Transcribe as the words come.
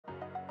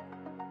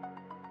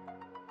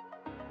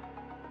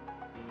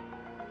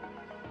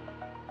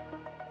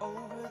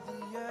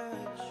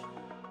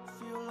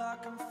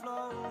like I'm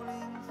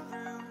floating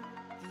through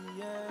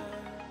the air.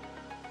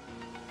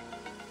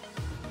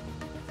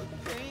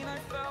 The pain I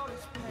felt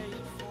is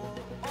paid for,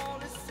 all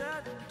is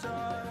said and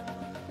done.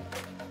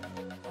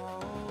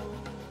 Oh,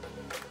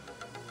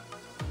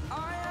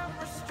 I am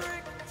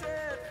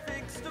restricted,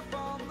 fixed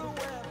upon the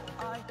web.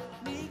 I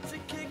need to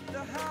kick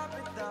the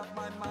habit that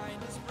my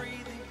mind is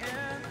breathing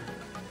in.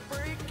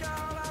 Break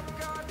out, I've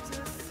got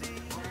to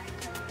see.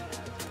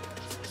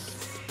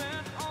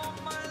 Spent all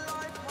my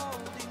life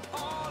holding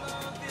all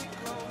of it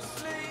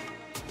closely.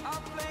 I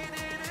played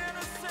it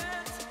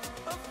innocent,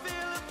 a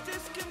feel of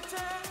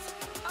discontent.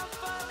 I'm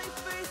finally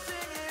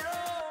facing it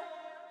all,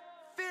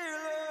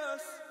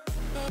 fearless.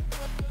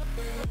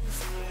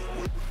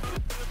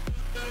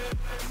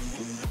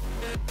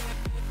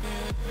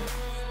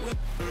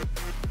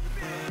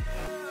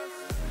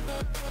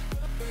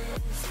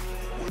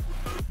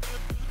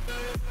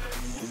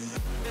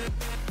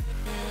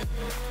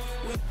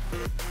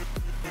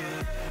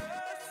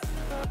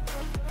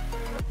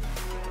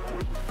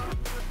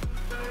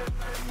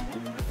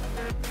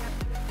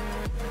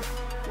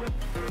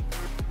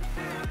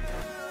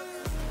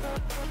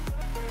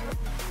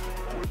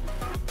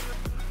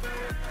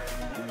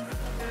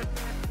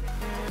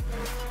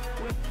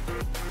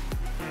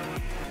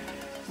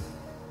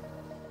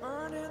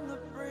 Burning the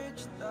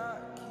bridge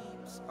that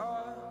keeps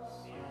us.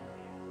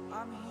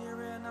 I'm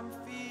here and I'm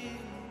feeling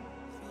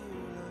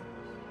fearless.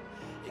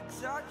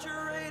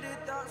 Exaggerated,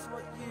 that's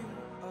what you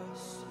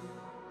assume.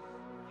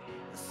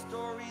 The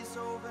story's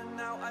over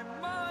now, I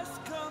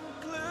must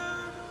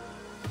conclude.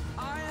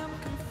 I am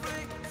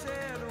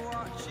conflicted,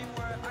 watching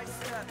where I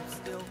step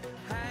still,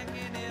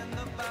 hanging in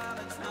the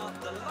balance.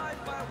 Not the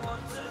life I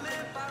want to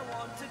live, I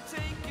want to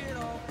take it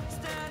all.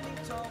 Standing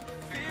tall,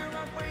 fear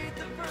outweighed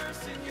the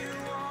person you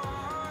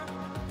are.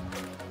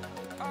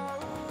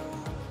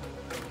 Oh,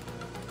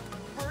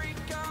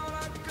 break out,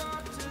 I've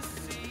got to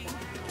see.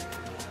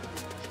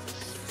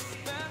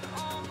 Spent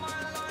all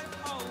my life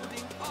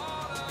holding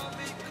all of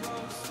it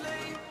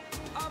closely.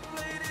 I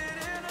played it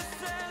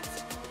innocent,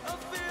 a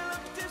feel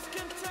of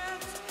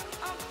discontent.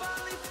 I'm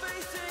finally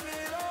facing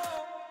it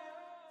all,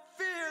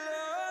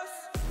 fearless.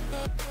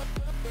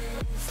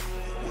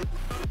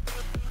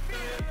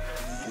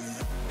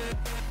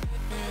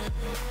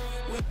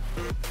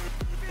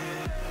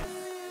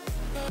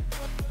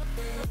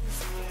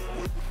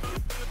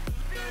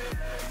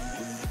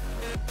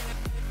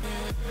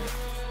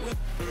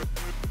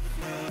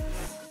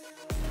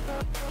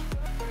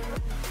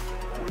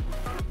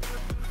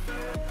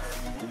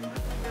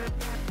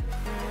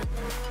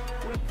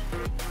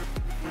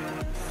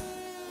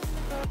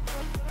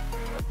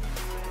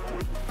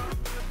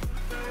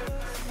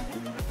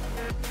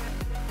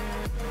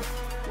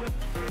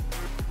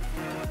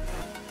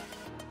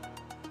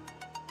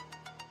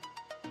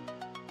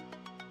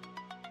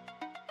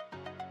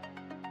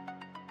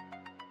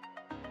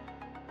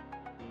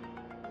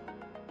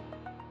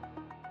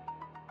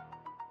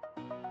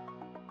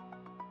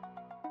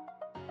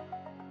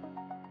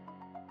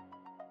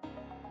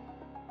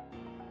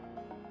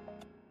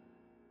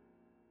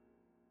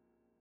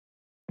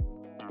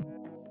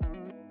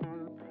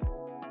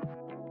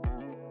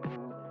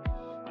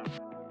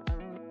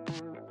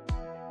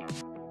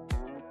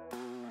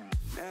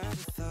 Never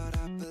thought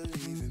I'd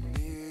believe in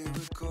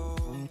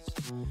miracles.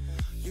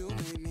 You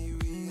made me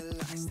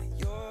realize that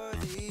you're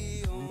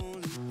the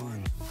only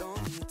one.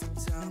 Don't need to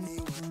tell me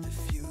what the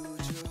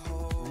future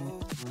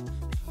holds.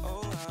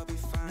 Oh, I'll be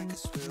fine,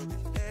 'cause we'll be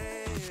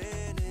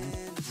laying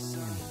in the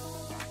sun.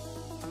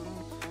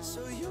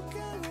 So you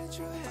can let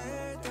your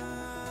hair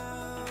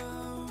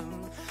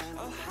down.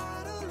 I'll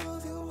hide all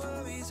of your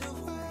worries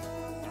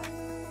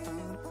away,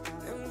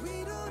 and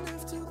we don't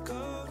have to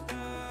go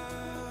now.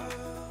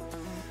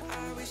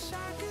 I wish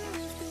I could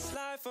live this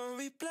life on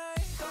replay.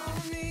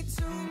 Don't need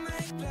to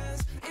make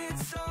plans,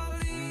 it's all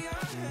in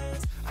your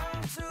hands.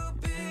 I'm too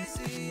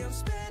busy, I'm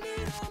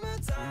spending all my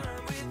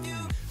time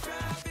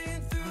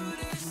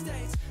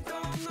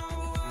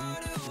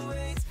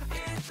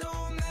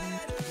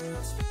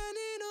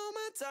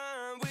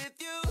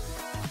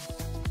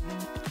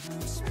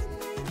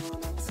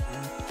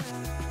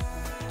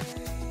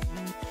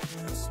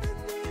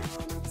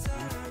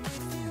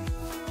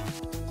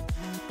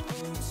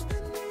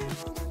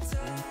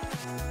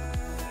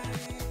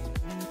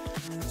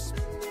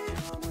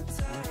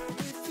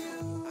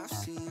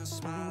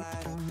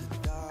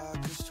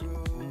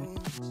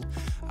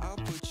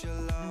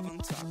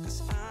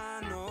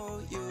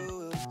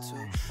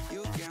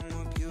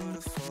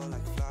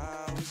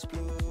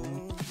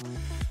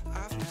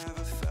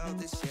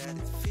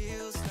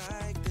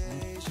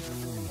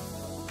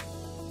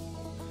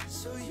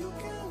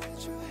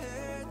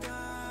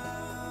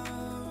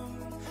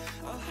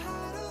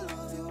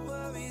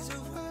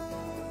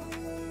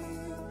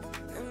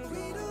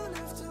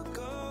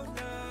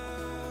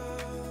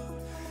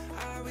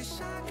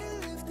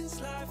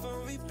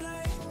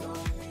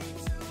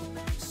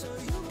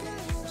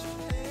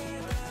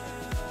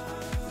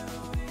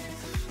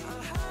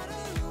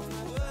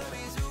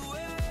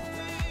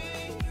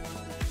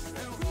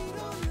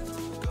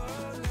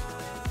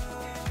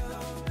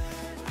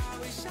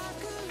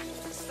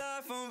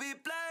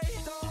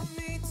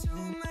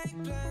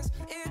glance.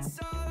 It's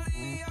all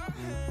in your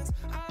hands.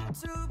 I'm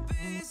too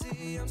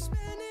busy. I'm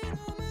spending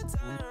all my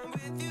time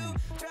with you.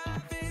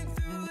 Driving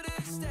through the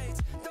states.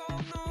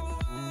 Don't know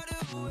what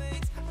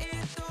awaits.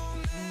 It don't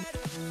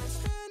matter. I'm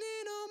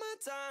spending all my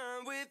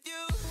time with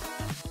you.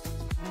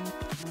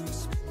 I'm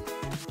spending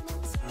all my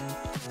time.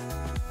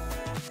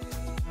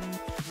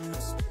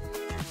 I'm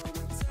spending all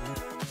my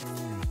time with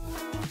you.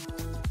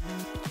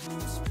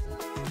 I'm spending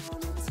all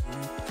my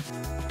time.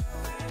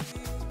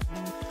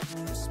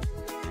 I'm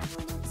spending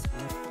all my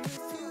time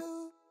with you.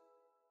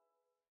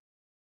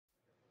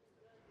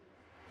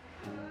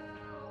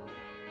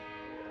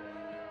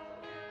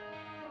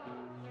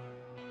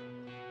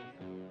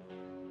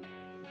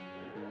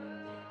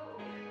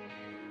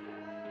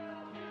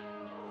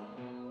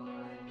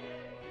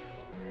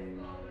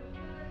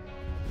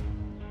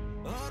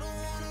 I don't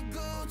wanna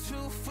go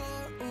too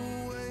far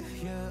away.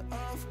 Yeah,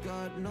 I've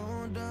got no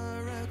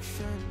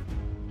direction.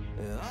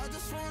 Yeah, I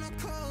just wanna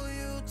call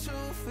you to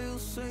feel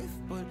safe,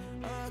 but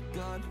I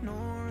got no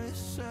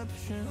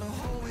reception. I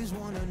always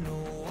wanna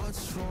know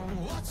what's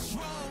wrong,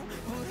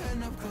 but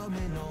end up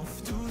coming off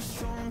too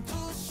strong,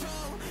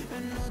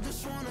 and I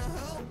just wanna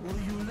help.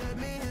 Will you let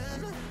me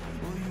in?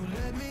 Will you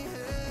let me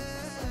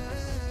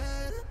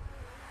in?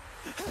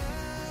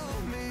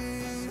 Help me,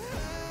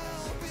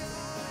 help you.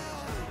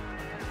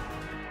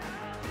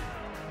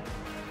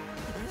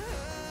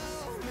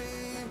 Help me,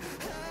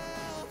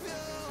 help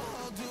you.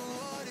 I'll do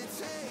what it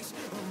takes.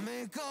 I'll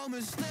make a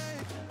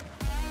mistake.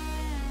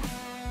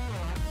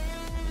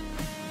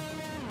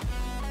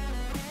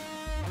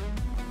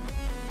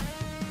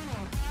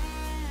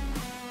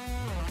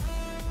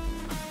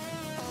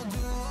 I'll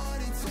do what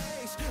it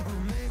takes.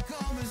 I'll make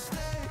a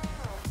mistake.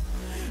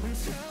 And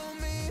tell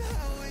me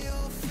how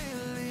you're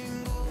feeling,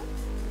 oh,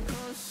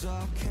 'cause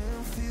I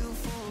can't feel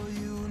for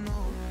you, no.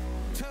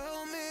 Tell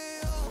me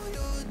all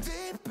your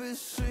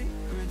deepest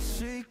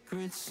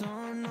secrets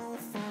are no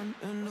fun.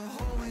 And I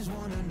always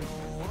wanna know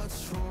what's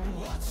wrong,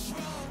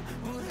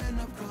 but end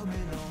up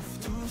coming off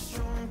too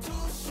strong,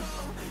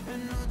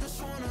 and I just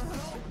wanna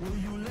help. Will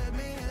you let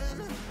me in?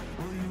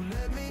 Will you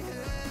let me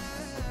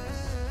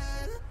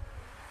in?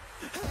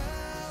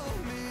 Help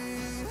me,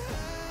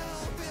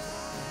 help you.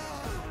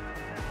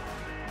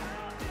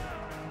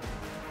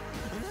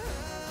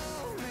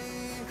 Help me,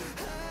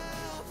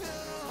 help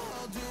you.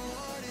 I'll do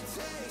what it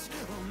takes.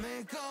 I'll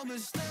make a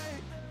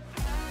mistake.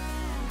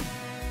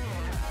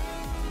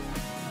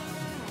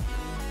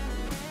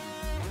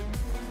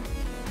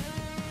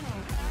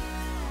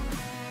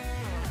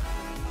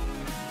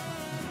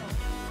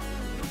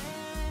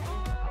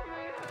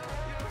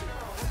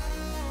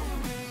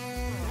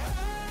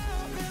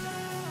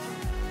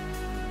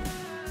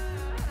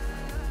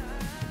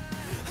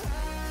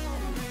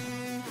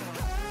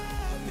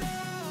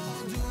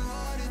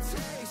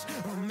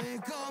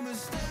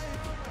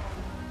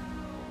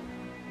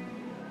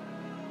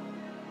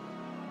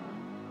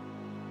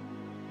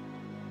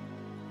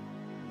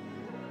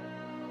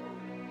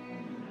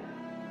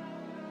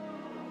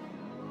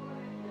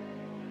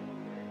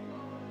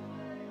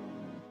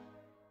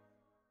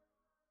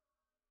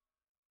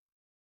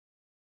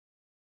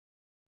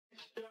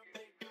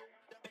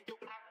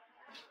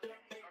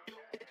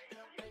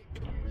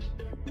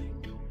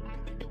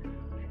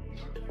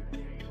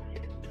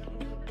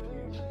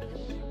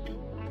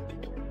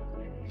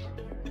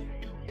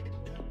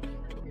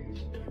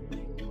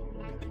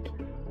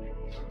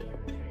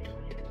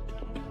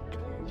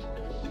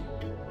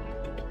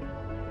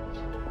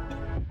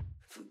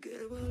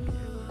 Forget about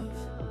love.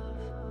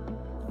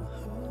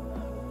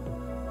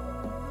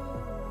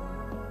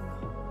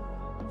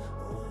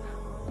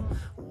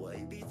 Why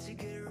be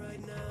together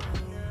right now?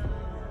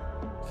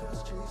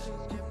 'Cause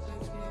chasing you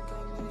makes me go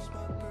lose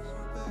my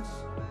purpose.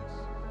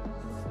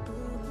 My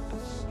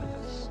purpose.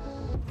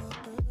 My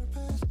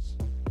purpose.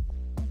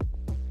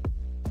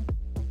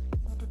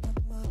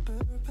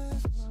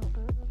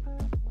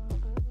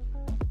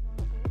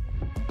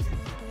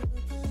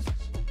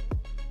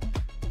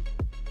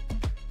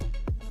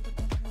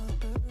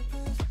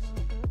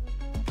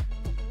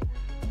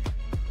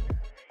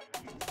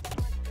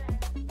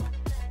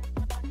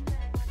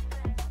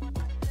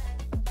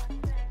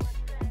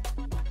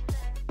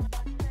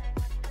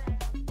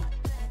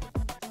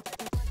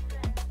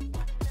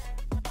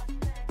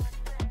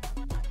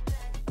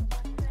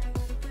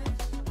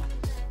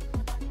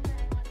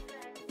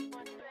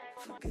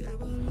 Forget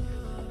about love.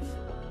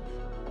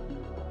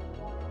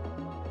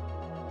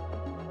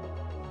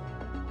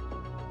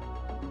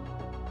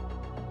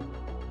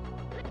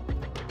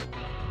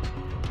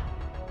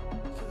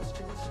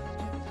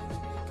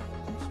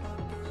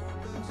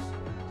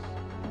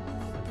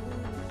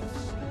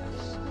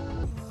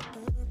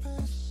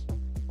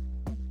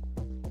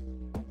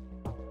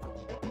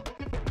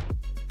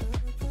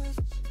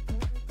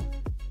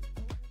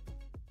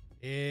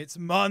 It's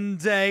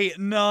Monday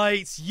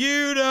night.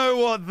 You know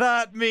what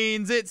that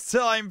means. It's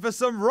time for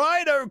some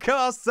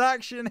Rhinocast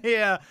action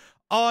here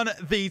on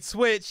the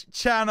Twitch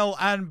channel.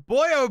 And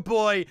boy, oh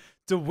boy,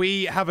 do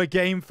we have a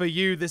game for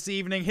you this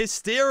evening.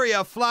 Hysteria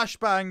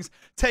Flashbangs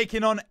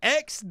taking on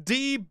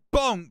XD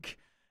Bonk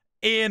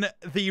in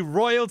the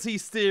Royalty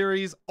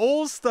Series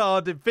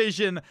All-Star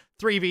Division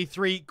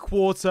 3v3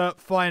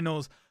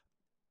 quarter-finals.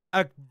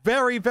 A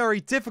very, very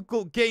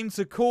difficult game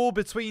to call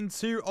between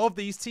two of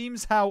these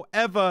teams.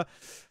 However,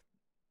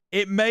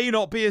 it may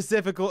not be as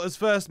difficult as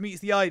first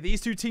meets the eye.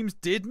 These two teams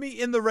did meet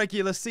in the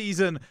regular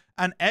season,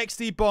 and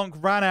XD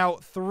Bonk ran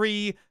out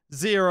 3-0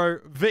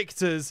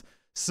 victors.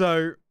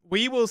 So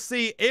we will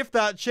see if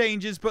that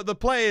changes, but the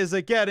players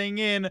are getting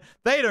in.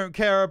 They don't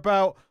care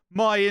about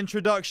my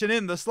introduction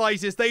in the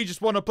slightest. They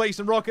just want to play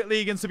some Rocket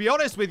League, and to be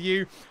honest with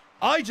you,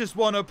 I just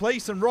want to play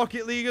some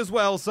Rocket League as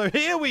well. So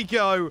here we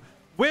go.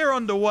 We're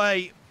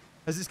underway,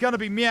 as it's going to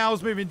be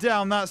Meows moving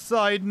down that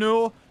side.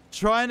 Noor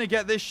trying to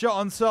get this shot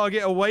on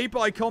target, away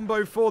by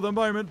combo for the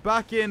moment.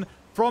 Back in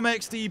from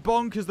XD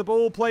Bonk as the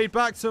ball played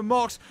back to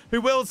Mox,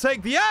 who will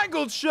take the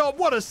angled shot.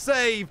 What a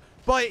save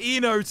by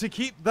Eno to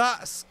keep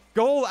that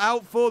goal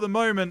out for the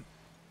moment.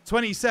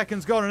 20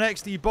 seconds gone and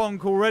XD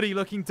Bonk already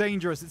looking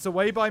dangerous. It's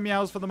away by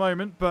Meows for the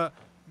moment, but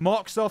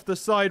Mox off the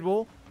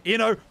sidewall.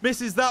 Eno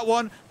misses that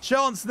one.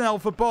 Chance now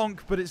for Bonk,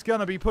 but it's going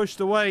to be pushed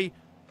away.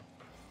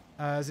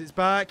 As it's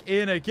back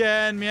in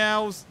again,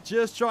 Meows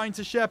just trying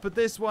to shepherd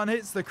this one.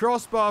 Hits the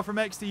crossbar from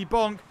XD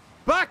Bonk.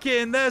 Back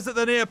in, there's at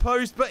the near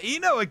post, but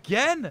Eno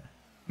again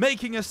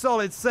making a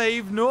solid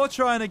save. Noor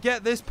trying to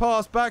get this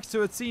pass back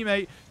to a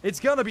teammate.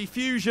 It's going to be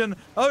Fusion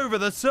over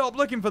the top,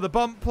 looking for the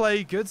bump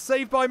play. Good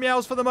save by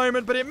Meows for the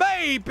moment, but it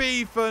may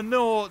be for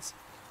Naught.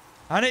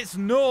 And it's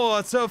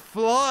Noor to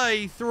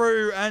fly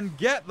through and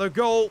get the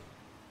goal.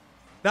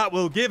 That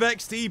will give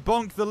XD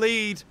Bonk the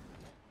lead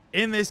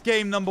in this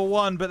game number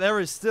one, but there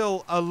is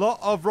still a lot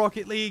of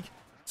Rocket League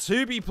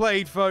to be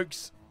played,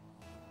 folks,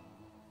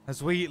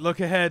 as we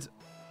look ahead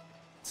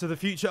to the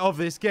future of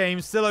this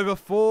game. Still over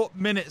 4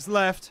 minutes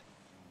left.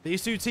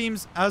 These two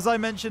teams, as I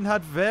mentioned,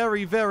 had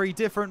very, very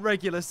different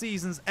regular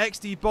seasons.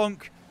 XD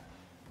Bonk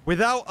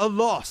without a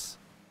loss,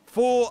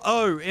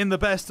 4-0 in the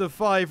best of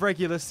 5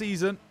 regular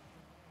season.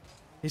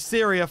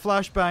 Hysteria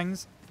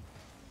Flashbangs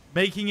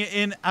making it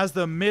in as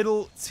the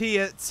middle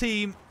tier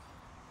team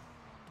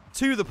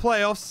to the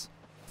playoffs,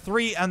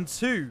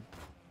 3-2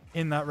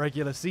 in that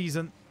regular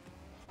season.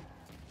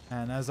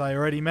 And as I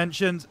already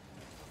mentioned,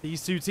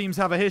 these two teams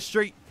have a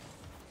history,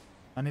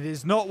 and it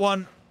is not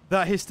one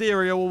that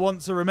Hysteria will want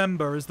to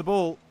remember. As the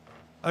ball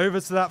over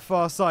to that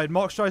far side,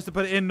 Mox tries to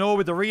put it in. Noor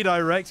with the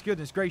redirect.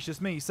 Goodness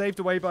gracious me, saved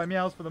away by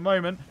Meows for the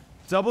moment.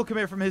 Double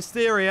commit from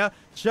Hysteria.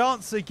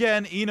 Chance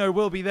again. Eno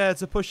will be there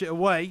to push it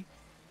away.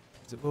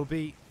 It will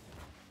be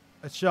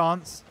a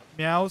chance.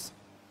 Meows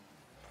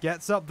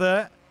gets up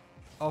there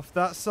off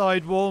that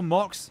sidewall.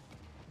 Mox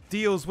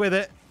deals with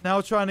it. Now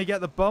trying to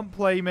get the bump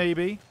play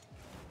maybe.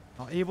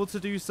 Not able to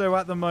do so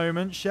at the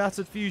moment.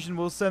 Shattered Fusion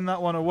will send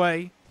that one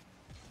away.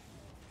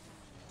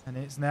 And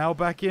it's now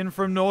back in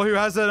from Noor, who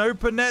has an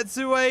open net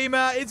to aim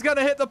at. It's going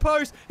to hit the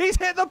post. He's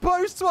hit the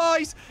post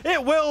twice.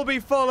 It will be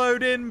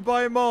followed in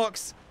by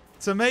Mox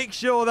to make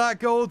sure that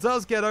goal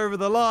does get over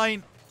the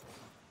line.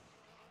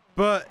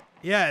 But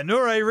yeah,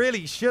 Noor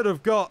really should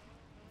have got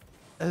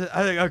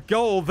a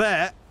goal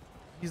there.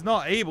 He's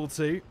not able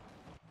to.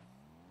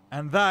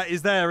 And that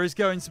is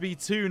going to be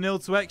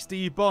 2-0 to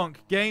XD Bonk.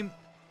 Game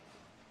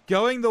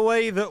going the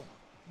way that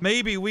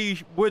maybe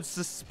we would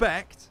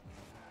suspect,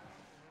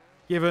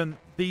 given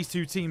these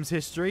two teams'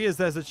 history, as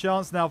there's a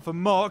chance now for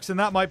Mox, and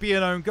that might be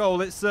an own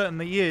goal. It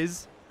certainly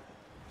is.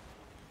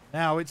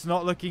 Now it's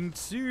not looking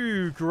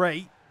too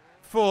great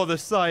for the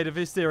side of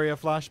Hysteria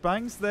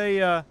Flashbangs.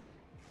 They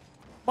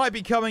might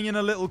be coming in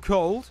a little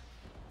cold,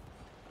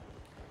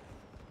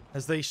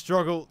 as they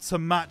struggle to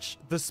match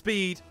the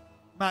speed,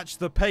 match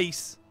the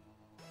pace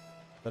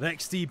that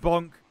XD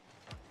Bonk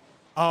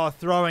are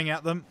throwing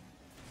at them.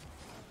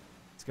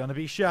 It's going to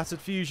be Shattered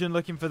Fusion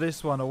looking for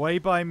this one. Away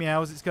by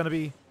Meows. It's going to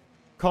be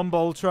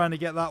Combo trying to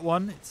get that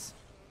one. It's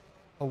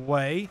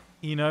away.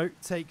 Eno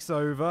takes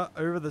over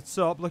the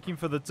top, looking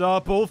for the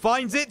dart ball.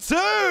 Finds it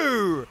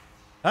too!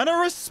 And a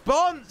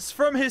response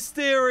from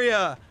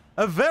Hysteria.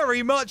 A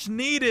very much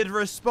needed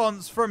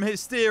response from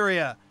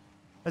Hysteria,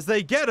 as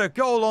they get a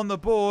goal on the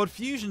board.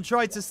 Fusion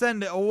tried to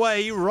send it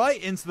away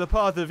right into the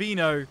path of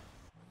Eno,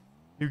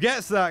 who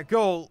gets that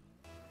goal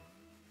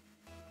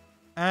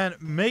and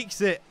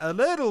makes it a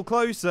little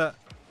closer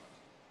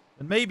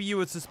than maybe you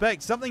would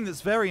suspect. Something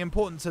that's very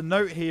important to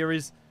note here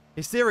is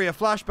Hysteria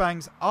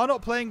Flashbangs are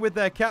not playing with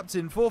their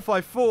captain.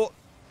 454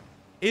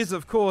 is,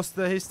 of course,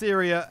 the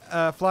Hysteria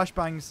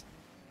Flashbangs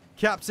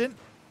captain.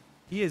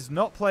 He is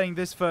not playing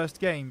this first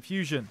game.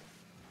 Fusion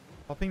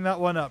popping that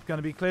one up. Going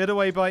to be cleared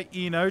away by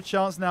Eno.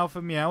 Chance now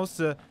for Meows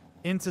to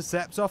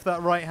intercept off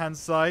that right-hand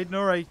side.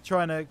 Noor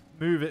trying to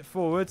move it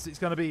forwards. It's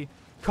going to be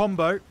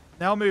Combo.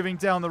 Now moving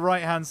down the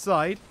right-hand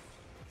side.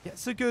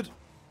 Gets a good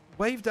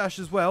wave dash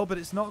as well, but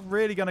it's not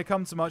really going to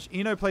come to much.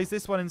 Eno plays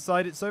this one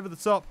inside. It's over the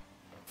top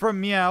from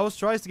Meows.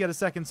 Tries to get a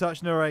second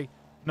touch. Noor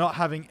not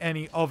having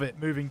any of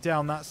it. Moving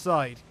down that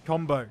side.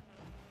 Combo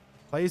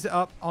Plays it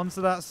up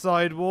onto that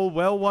sidewall.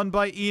 Well won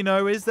by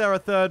Eno. Is there a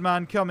third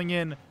man coming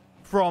in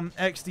from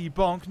XD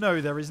Bonk?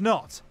 No, there is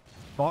not.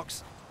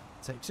 Mox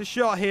takes a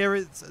shot here.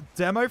 It's a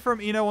demo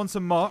from Eno onto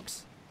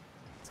Mox.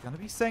 It's going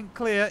to be sent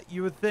clear,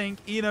 you would think.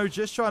 Eno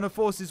just trying to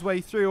force his way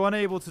through.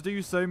 Unable to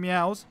do so.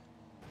 Meows.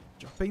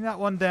 Dropping that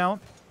one down.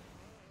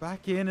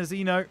 Back in as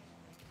Eno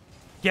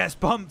gets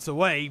bumped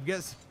away.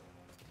 Gets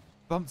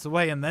bumped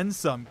away and then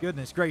some.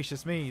 Goodness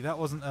gracious me. That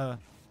wasn't a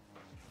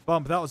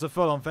bump. That was a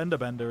full-on fender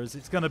bender, as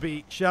it's going to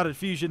be Shattered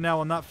Fusion now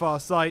on that far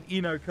side.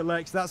 Eno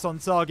collects. That's on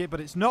target, but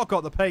it's not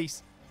got the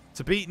pace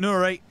to beat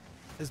Nure.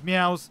 As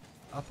Meows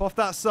up off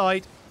that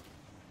side.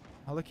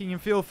 Now looking in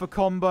field for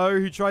Combo,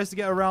 who tries to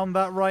get around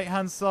that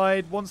right-hand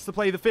side. Wants to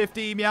play the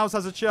 50. Meows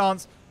has a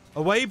chance.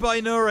 Away by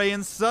Nure,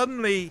 and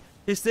suddenly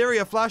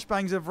Hysteria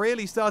Flashbangs have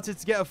really started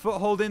to get a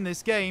foothold in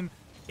this game.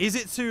 Is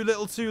it too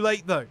little too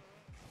late, though?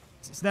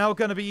 It's now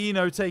going to be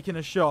Eno taking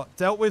a shot.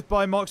 Dealt with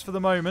by Mox for the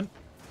moment.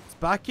 It's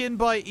back in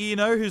by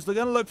Eno, who's going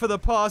to look for the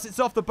pass. It's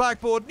off the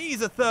backboard.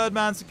 Needs a third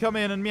man to come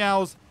in, and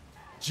Meows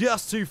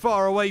just too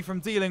far away from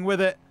dealing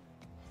with it.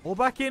 All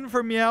back in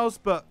from Meows,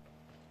 but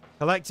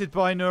collected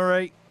by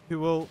Nure, who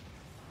will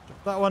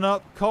drop that one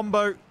up.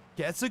 Combo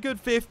gets a good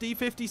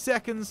 50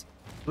 seconds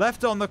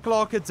left on the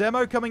clock. A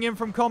demo coming in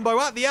from Combo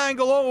at the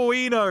angle. Oh,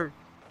 Eno.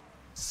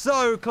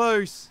 So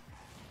close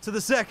to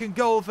the second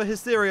goal for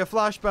Hysteria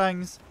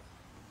Flashbangs.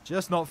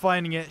 Just not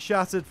finding it.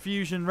 Shattered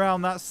Fusion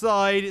round that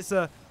side. It's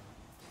a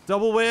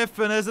double whiff,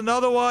 and there's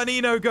another one.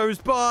 Eno goes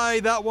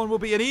by. That one will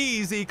be an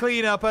easy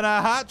cleanup and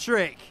a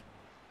hat-trick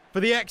for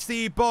the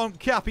XD Bonk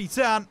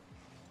Capitan.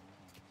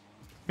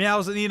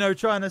 Meows and Eno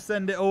trying to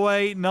send it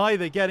away.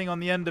 Neither getting on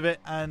the end of it,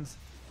 and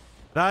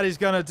that is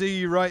going to do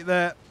you right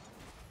there.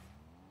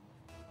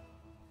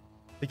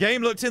 The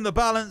game looked in the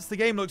balance. The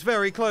game looked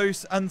very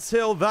close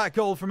until that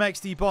goal from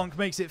XD Bonk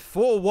makes it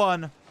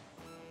 4-1.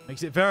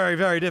 Makes it very,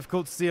 very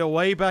difficult to see a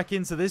way back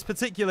into this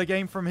particular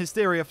game from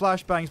Hysteria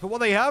Flashbangs. But what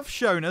they have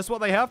shown us,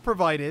 what they have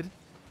provided,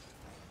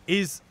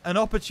 is an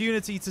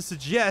opportunity to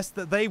suggest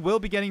that they will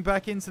be getting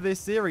back into this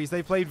series.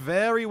 They played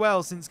very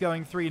well since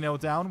going 3-0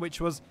 down,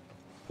 which was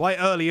quite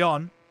early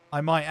on,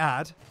 I might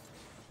add.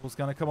 Ball's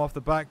going to come off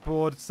the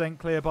backboard, sent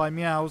clear by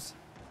Meows.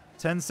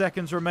 10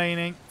 seconds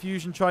remaining.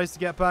 Fusion tries to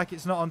get back.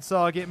 It's not on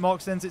target.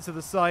 Mox sends it to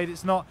the side.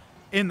 It's not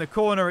in the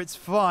corner. It's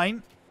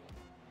fine.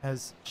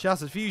 As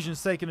Shattered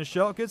Fusion's taken a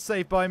shot. Good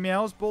save by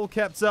Meows. Ball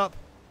kept up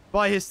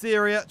by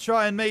Hysteria.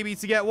 Trying maybe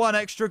to get one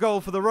extra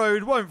goal for the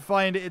road. Won't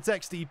find it. It's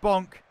XD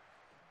Bonk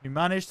who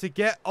managed to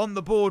get on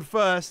the board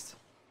first.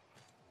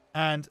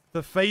 And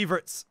the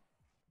favourites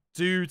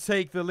do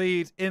take the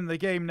lead in the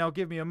game. Now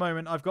give me a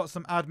moment. I've got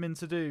some admin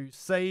to do.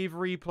 Save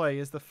replay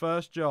is the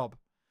first job.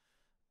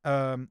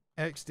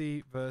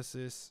 XD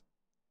versus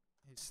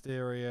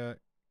Hysteria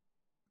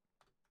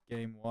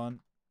game 1.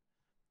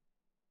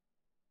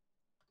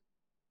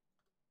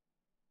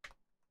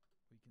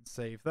 We can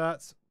save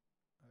that.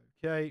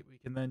 Okay, we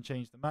can then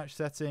change the match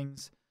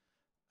settings.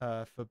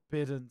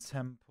 Forbidden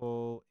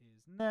Temple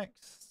is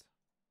next.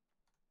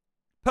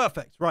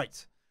 Perfect,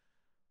 right.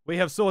 We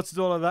have sorted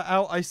all of that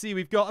out. I see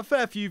we've got a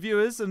fair few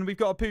viewers and we've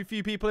got a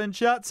few people in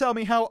chat. Tell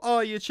me, how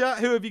are you, chat?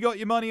 Who have you got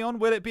your money on?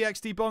 Will it be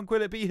XD Bonk?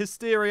 Will it be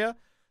Hysteria?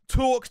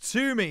 Talk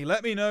to me.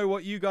 Let me know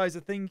what you guys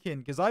are thinking,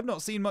 because I've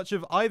not seen much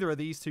of either of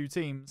these two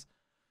teams.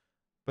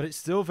 But it's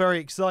still very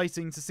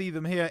exciting to see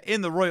them here in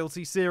the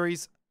Royalty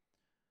Series.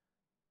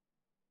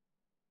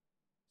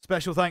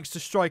 Special thanks to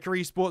Striker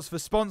Esports for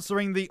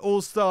sponsoring the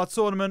All-Star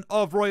Tournament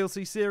of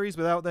Royalty Series.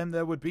 Without them,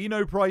 there would be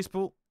no prize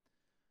pool.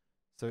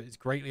 So it's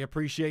greatly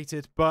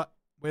appreciated. But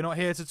we're not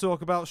here to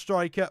talk about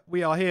Striker.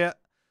 We are here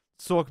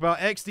to talk about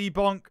XD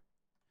Bonk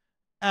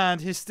and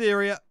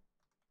Hysteria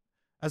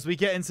as we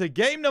get into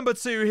game number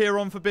 2 here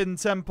on Forbidden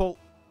Temple.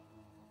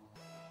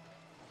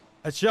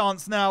 A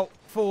chance now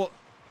for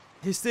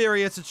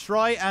Hysteria to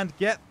try and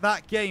get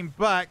that game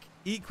back,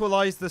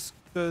 equalize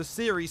the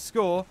series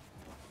score.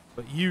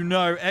 But you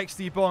know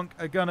XD Bonk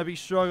are going to be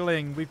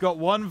struggling. We've got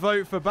one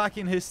vote for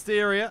backing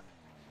Hysteria.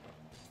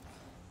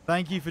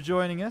 Thank you for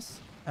joining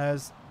us.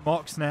 As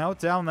Mox now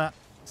down that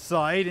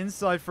side.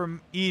 Inside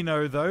from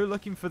Eno, though.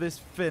 Looking for this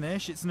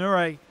finish. It's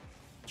Nure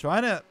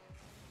trying to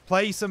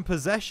play some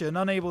possession.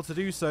 Unable to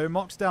do so.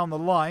 Mox down the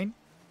line.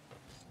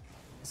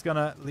 He's going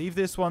to leave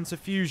this one to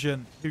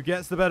Fusion, who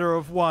gets the better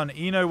of one.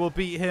 Eno will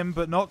beat him,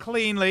 but not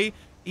cleanly.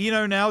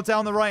 Eno now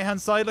down the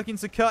right-hand side. Looking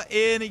to cut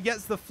in. He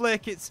gets the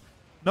flick. It's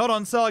not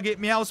on target.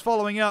 Meow's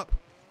following up.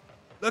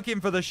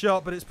 Looking for the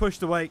shot, but it's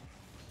pushed away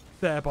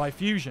there by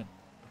Fusion.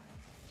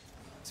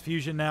 It's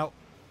Fusion now.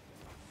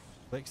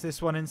 Flicks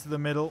this one into the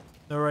middle.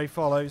 Nure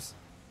follows.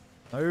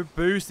 No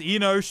boost.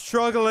 Eno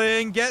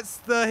struggling. Gets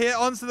the hit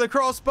onto the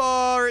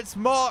crossbar. It's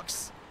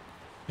Mox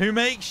who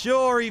makes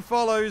sure he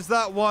follows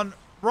that one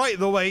right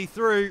the way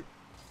through.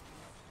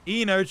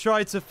 Eno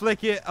tried to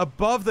flick it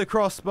above the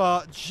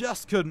crossbar.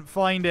 Just couldn't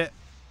find it.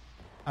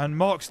 And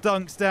Mox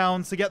dunks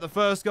down to get the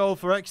first goal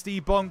for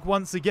XD Bonk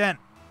once again.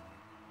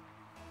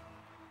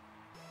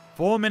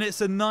 4 minutes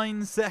and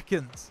 9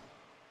 seconds.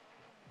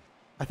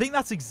 I think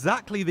that's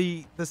exactly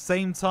the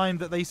same time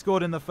that they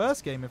scored in the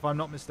first game, if I'm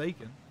not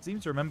mistaken. I seem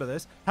to remember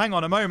this. Hang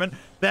on a moment.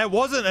 There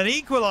wasn't an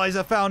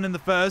equalizer found in the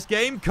first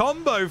game.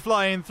 Combo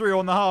flying through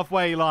on the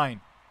halfway line.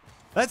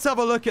 Let's have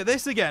a look at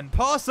this again.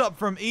 Pass up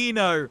from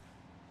Eno.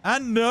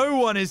 And no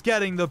one is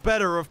getting the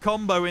better of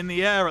Combo in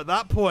the air at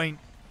that point.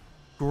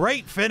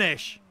 Great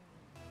finish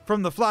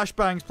from the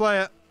Flashbangs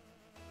player.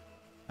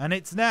 And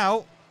it's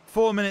now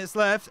 4 minutes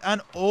left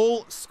and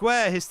all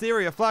square.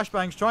 Hysteria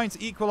Flashbangs trying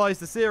to equalize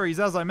the series.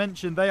 As I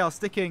mentioned, they are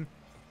sticking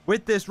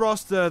with this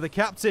roster. The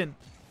captain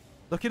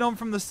looking on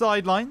from the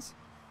sidelines.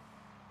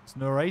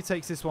 Snore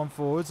takes this one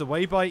forwards.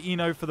 Away by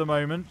Eno for the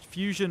moment.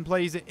 Fusion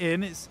plays it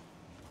in. It's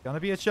going to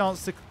be a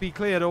chance to be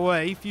cleared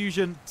away.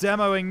 Fusion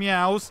demoing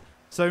Meows.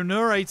 So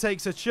Nure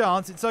takes a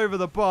chance. It's over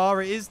the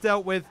bar. It is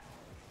dealt with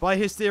by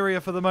Hysteria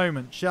for the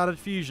moment. Shattered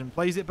Fusion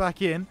plays it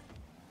back in.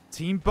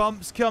 Team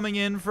bumps coming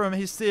in from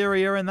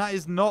Hysteria, and that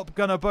is not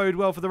going to bode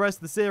well for the rest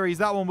of the series.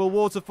 That one will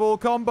waterfall.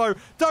 Combo,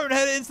 don't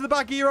head it into the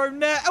back of your own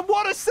net. And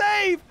what a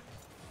save!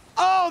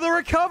 Oh, the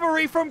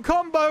recovery from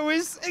Combo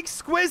is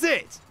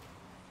exquisite.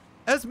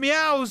 As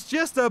Meows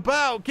just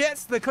about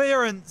gets the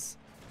clearance.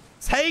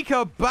 Take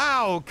a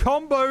bow,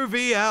 Combo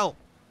VL.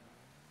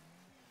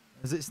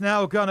 As it's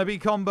now going to be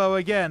Combo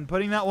again,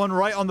 putting that one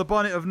right on the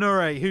bonnet of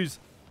Nure, who's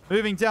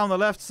moving down the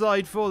left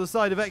side for the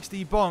side of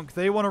XD Bonk.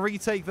 They want to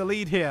retake the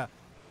lead here.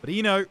 But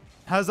Eno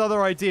has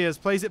other ideas.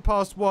 Plays it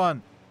past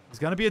one. There's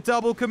going to be a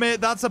double commit.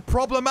 That's a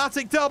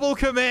problematic double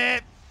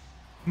commit.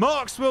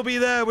 Mox will be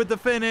there with the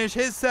finish.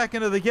 His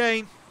second of the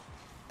game.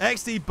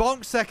 XD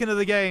Bonk's second of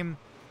the game.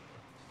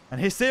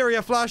 And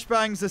Hysteria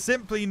Flashbangs are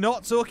simply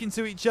not talking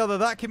to each other.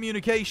 That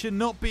communication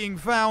not being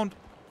found.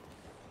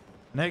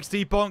 And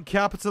XD Bonk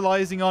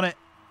capitalizing on it.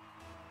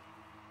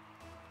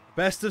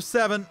 Best of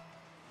 7.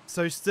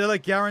 So still a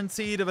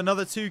guaranteed of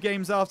another 2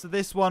 games after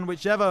this one,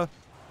 whichever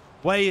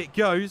way it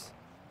goes.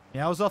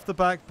 Meows off the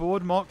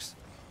backboard. Mox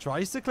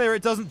tries to clear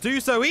it. Doesn't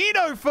do so.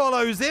 Eno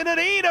follows in and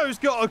Eno's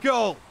got a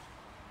goal.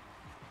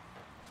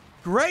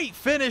 Great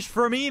finish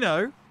from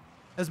Eno.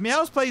 As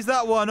Meows plays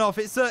that one off.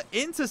 It's an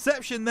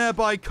interception there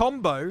by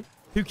Combo,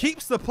 who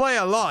keeps the play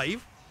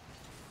alive.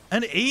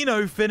 And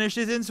Eno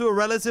finishes into a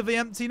relatively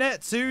empty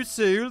net.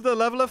 2-2. The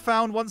leveler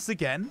found once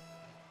again.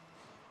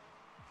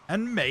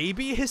 And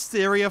maybe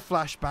Hysteria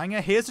Flashbang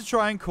are here to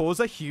try and cause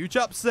a huge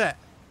upset.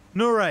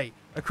 Nure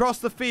across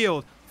the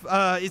field.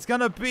 It's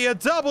going to be a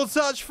double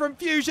touch from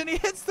Fusion. He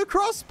hits the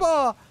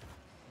crossbar.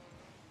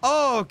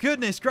 Oh,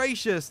 goodness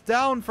gracious.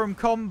 Down from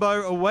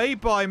Combo. Away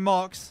by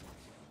Mox.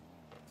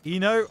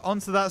 Eno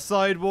onto that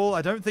side wall.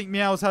 I don't think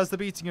Meows has the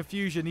beating of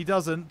Fusion. He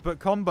doesn't. But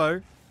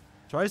Combo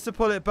tries to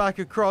pull it back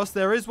across.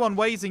 There is one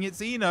waiting.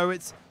 It's Eno.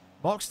 It's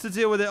Mox to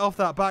deal with it off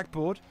that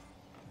backboard.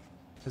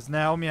 Because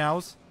now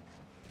Meows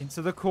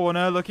into the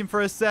corner. Looking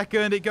for a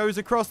second. It goes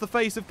across the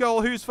face of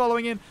goal. Who's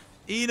following in?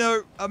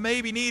 Eno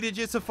maybe needed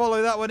you to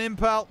follow that one in,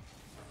 pal.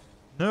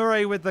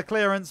 Nure with the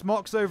clearance.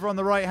 Mox over on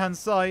the right-hand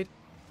side.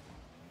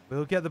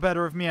 Will get the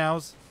better of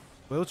Meows.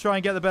 Will try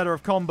and get the better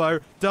of Combo.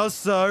 Does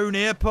so.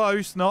 Near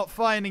post. Not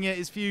finding it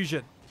is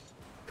Fusion.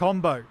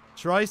 Combo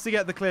tries to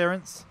get the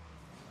clearance.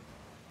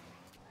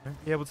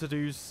 Won't be able to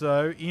do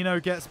so. Eno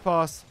gets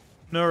past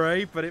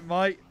Nure, but it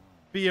might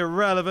be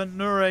irrelevant.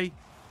 Nure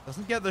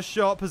doesn't get the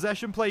shot.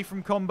 Possession play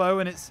from Combo,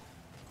 and it's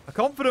a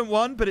confident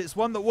one, but it's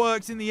one that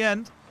works in the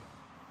end.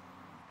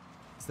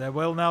 There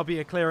will now be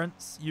a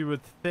clearance, you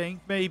would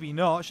think. Maybe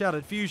not.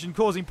 Shattered Fusion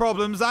causing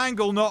problems.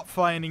 Angle not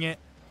finding it.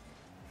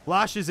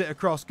 Flashes it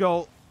across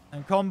goal.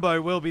 And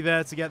Combo will be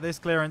there to get this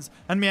clearance.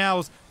 And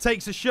Meows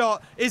takes a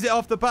shot. Is it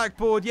off the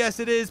backboard? Yes,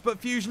 it is. But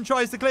Fusion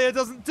tries to clear.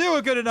 Doesn't do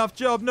a good enough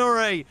job.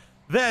 Nure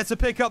there to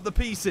pick up the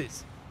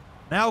pieces.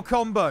 Now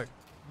Combo.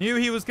 Knew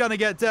he was going to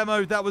get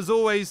demoed. That was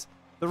always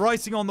the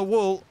writing on the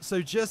wall.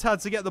 So just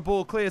had to get the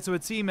ball clear to a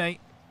teammate.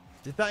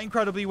 Did that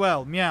incredibly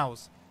well.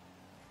 Meows.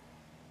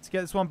 To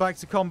get this one back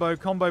to Combo.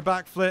 Combo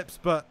backflips,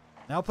 but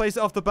now plays it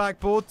off the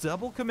backboard.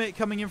 Double commit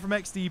coming in from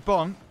XD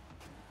Bonk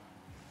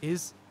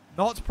is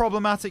not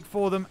problematic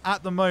for them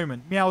at the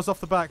moment. Meows off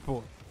the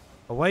backboard.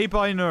 Away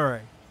by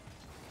Nure.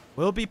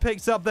 Will be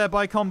picked up there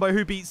by Combo,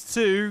 who beats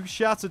 2.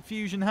 Shattered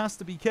Fusion has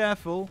to be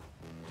careful,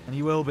 and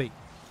he will be.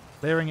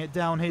 Clearing it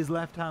down his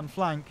left-hand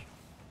flank.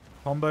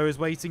 Combo is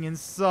waiting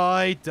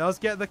inside. Does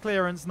get the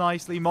clearance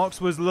nicely.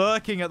 Mox was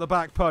lurking at the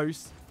back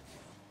post.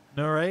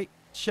 Nure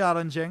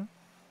challenging.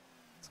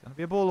 Going to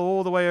be a ball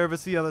all the way over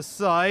to the other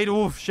side.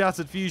 Oof,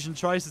 Shattered Fusion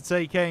tries to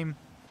take aim.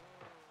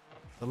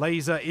 The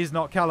laser is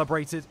not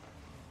calibrated.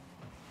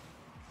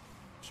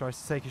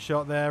 Tries to take a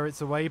shot there.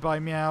 It's away by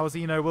Meows.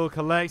 Eno will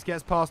collect.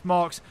 Gets past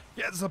Mox.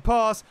 Gets a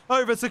pass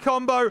over to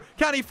Combo.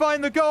 Can he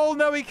find the goal?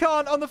 No, he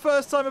can't on the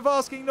first time of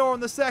asking, nor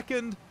on the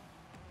second.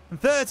 And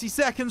 30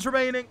 seconds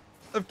remaining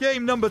of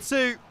game number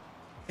 2.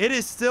 It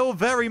is still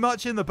very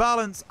much in the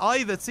balance.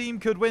 Either team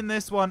could win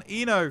this one.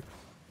 Eno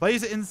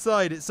plays it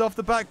inside. It's off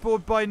the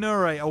backboard by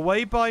Nure.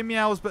 Away by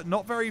Meows, but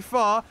not very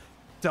far.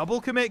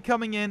 Double commit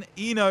coming in.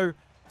 Eno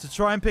to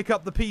try and pick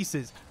up the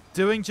pieces.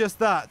 Doing just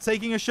that.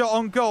 Taking a shot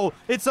on goal.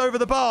 It's over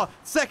the bar.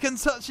 Second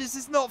touches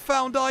is not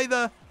found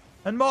either.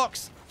 And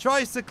Mox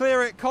tries to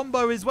clear it.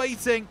 Combo is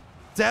waiting.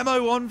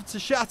 Demo on to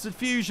Shattered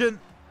Fusion.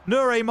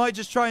 Nure might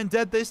just try and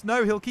dead this.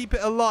 No, he'll keep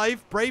it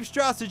alive. Brave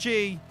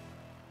strategy.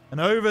 And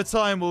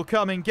overtime will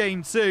come in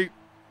game 2.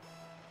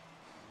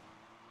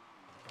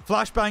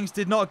 Flashbangs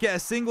did not get a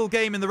single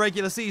game in the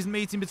regular season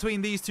meeting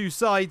between these two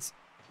sides.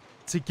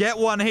 To get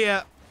one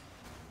here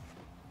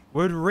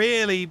would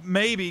really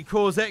maybe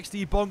cause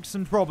XD Bonk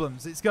some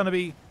problems. It's going to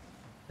be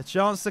a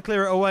chance to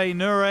clear it away.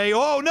 Nure.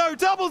 Oh, no.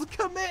 Double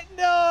commit.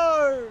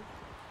 No.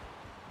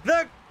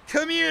 The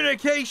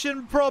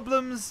communication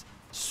problems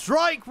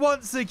strike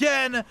once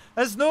again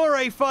as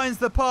Nure finds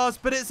the pass,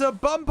 but it's a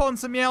bump on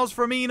some yells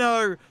from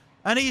Eno,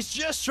 and he's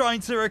just trying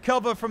to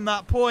recover from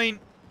that point.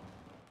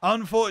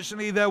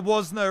 Unfortunately, there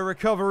was no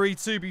recovery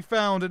to be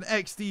found, and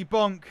XD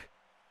Bonk,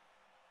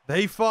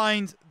 they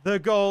find the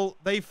goal,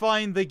 they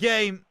find the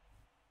game,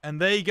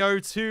 and they go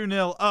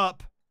 2-0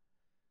 up.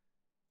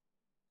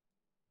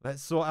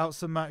 Let's sort out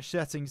some match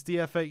settings.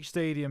 DFH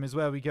Stadium is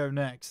where we go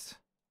next.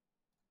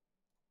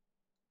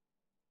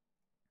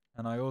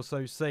 And I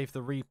also save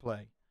the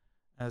replay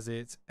as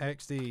it's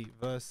XD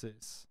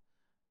versus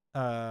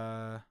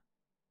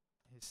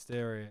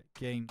Hysteria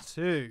game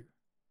 2.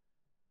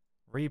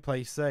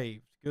 Replay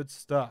saved. Good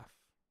stuff.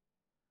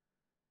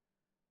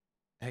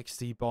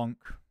 XD Bonk.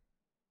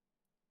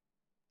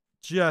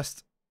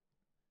 Just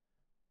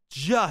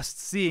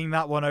seeing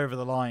that one over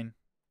the line.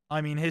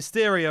 I mean,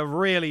 Hysteria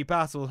really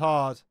battled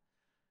hard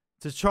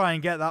to try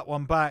and get that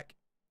one back.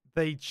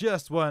 They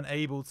just weren't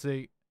able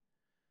to.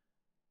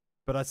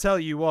 But I tell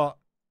you what,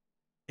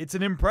 it's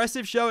an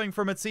impressive showing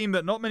from a team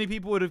that not many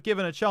people would have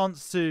given a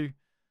chance to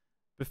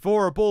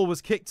before a ball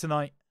was kicked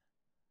tonight.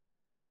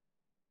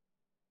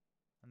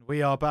 And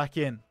we are back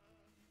in.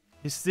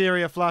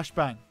 Hysteria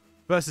Flashbang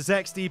versus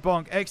XD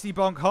Bonk. XD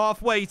Bonk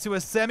halfway to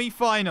a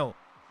semi-final.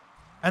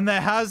 And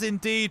there has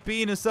indeed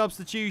been a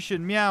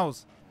substitution.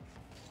 Meows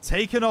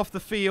taken off the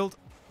field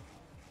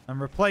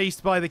and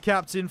replaced by the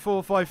captain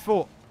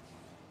 454.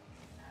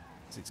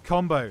 It's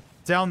Combo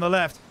down the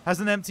left, has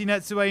an empty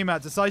net to aim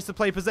at, decides to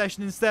play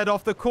possession instead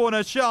off the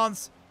corner.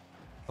 Chance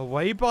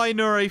away by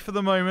Nure for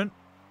the moment.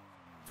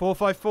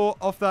 454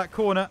 off that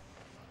corner.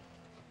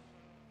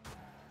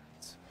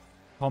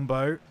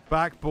 Combo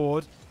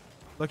backboard,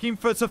 looking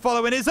to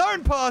follow in his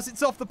own pass.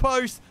 It's off the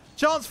post.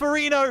 Chance for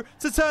Reno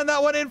to turn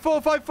that one in.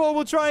 454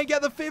 will try and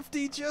get the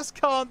 50, just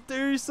can't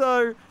do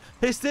so.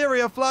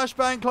 Hysteria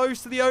Flashbang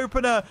close to the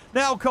opener.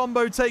 Now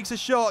Combo takes a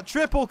shot.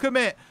 Triple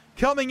commit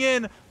coming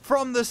in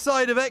from the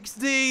side of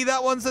XD.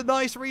 That one's a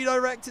nice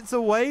redirect. It's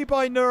away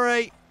by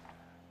Nure.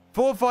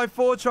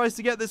 454 tries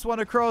to get this one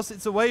across.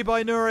 It's away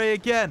by Nure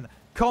again.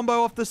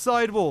 Combo off the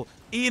sidewall.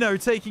 Eno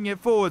taking it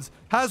forwards.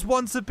 Has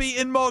one to beat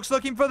in Mox,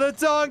 looking for the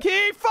dunk.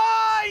 He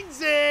finds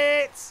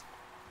it!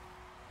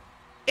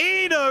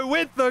 Eno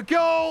with the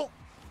goal.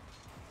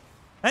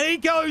 And he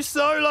goes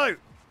solo.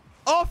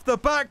 Off the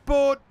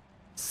backboard.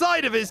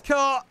 Side of his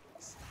car.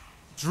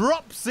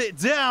 Drops it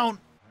down.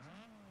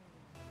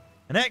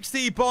 And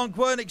XD Bonk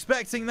weren't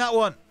expecting that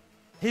one.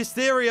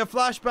 Hysteria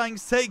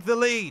Flashbangs take the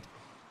lead.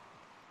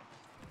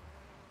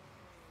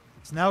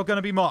 It's now going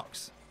to be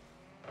Mox.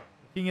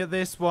 Looking at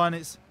this one,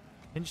 it's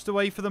pinched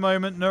away for the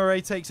moment. Nure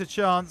takes a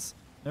chance.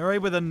 Nure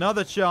with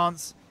another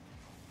chance.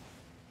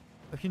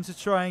 Looking to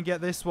try and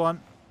get this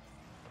one.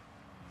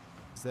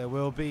 There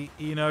will be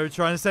Eno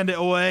trying to send it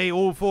away.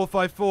 All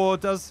 454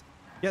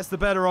 gets the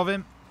better of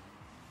him.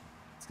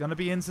 It's going to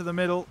be into the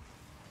middle.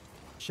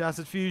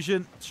 Shattered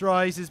Fusion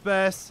tries his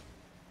best.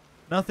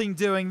 Nothing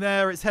doing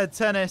there. It's head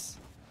tennis.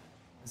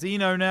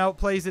 Zeno now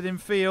plays it in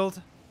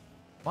field.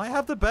 Might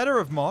have the better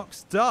of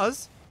Mox.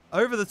 Does.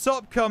 Over the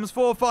top comes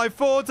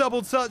 454.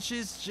 Double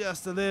touches.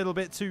 Just a little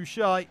bit too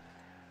shy.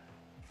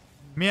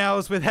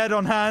 Meows with head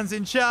on hands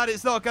in chat.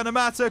 It's not going to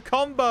matter.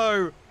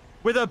 Combo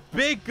with a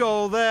big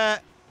goal there.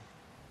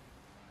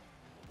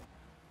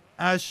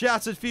 As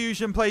Shattered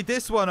Fusion played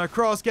this one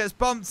across, gets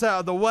bumped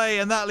out of the way,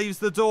 and that leaves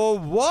the door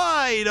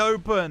wide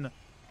open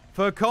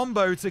for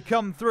Combo to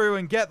come through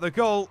and get the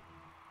goal.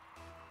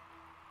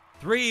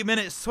 3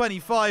 minutes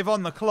 25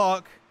 on the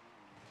clock.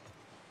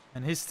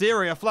 And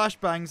Hysteria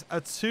Flashbangs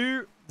are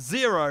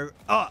 2-0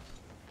 up.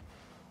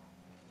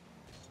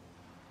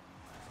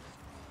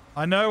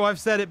 I know I've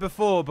said it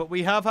before, but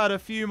we have had a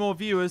few more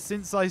viewers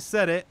since I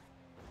said it.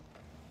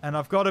 And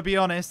I've got to be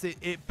honest,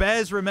 it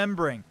bears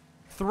remembering.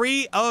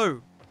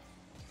 3-0.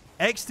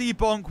 XD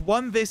Bonk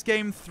won this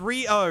game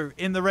 3-0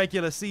 in the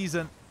regular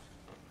season.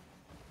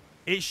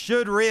 It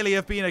should really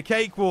have been a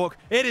cakewalk.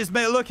 It is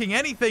looking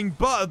anything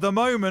but at the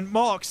moment.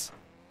 Mox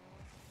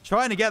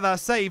trying to get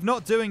that save,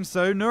 not doing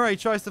so. Nure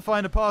tries to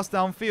find a pass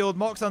downfield.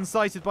 Mox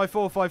unsighted by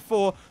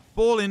 454.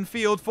 Ball in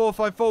field.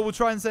 454 will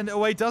try and send it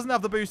away. Doesn't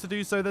have the boost to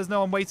do so. There's no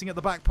one waiting at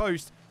the back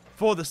post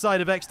for the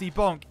side of XD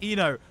Bonk.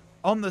 Eno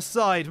on the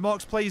side.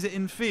 Mox plays it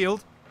in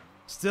field.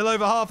 Still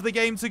over half of the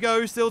game to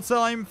go. Still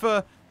time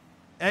for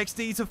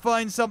XD to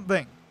find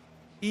something.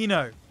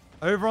 Eno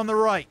over on the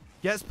right.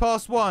 Gets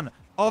past one.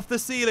 Off the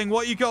ceiling.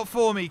 What you got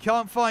for me?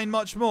 Can't find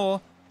much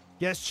more.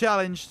 Gets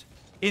challenged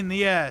in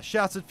the air.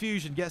 Shattered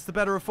Fusion gets the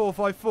better of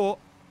 454.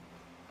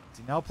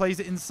 He now plays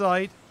it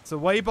inside. It's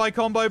away by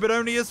Combo, but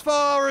only as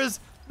far as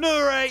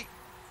Nure.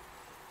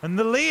 And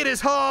the lead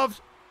is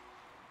halved.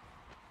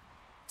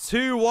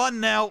 2-1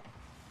 now.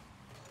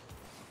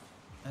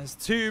 There's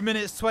 2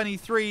 minutes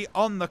 23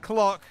 on the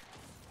clock.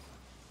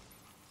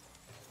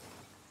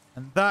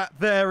 And that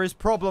there is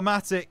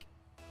problematic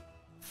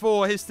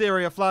for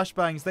Hysteria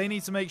Flashbangs. They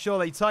need to make sure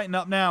they tighten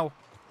up now.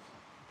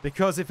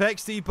 Because if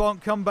XD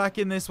Bonk come back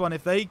in this one,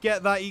 if they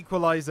get that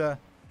equalizer,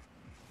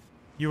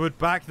 you would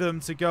back them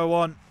to go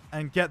on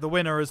and get the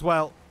winner as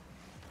well.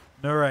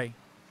 Nure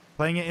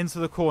playing it into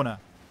the corner.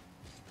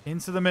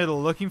 Into the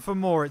middle, looking for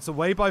more. It's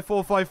away by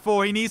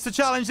 454. He needs to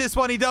challenge this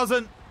one. He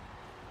doesn't.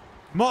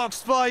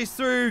 Mox flies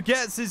through,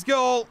 gets his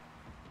goal.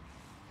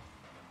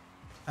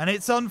 And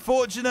it's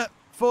unfortunate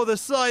for the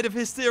side of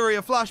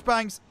Hysteria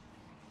Flashbangs.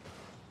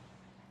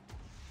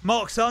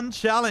 Mox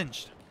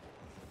unchallenged.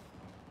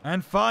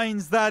 And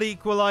finds that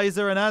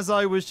equalizer. And as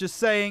I was just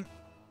saying,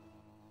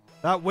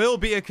 that will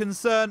be a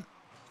concern,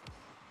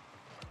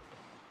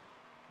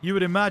 you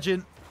would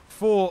imagine,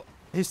 for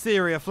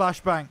Hysteria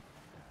Flashbang.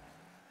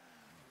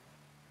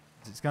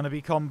 It's going to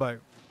be Combo.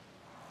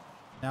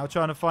 Now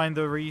trying to find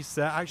the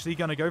reset. Actually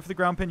going to go for the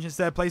ground pinch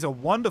instead. Plays a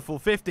wonderful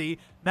 50.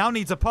 Now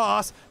needs a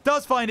pass.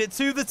 Does find it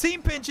too. The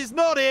team pinch is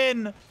not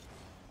in.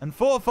 And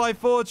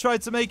 454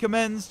 tried to make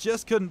amends.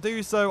 Just couldn't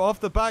do so. Off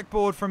the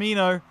backboard from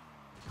Eno.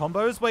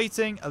 Combo is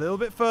waiting a little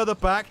bit further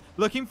back.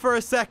 Looking for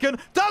a second.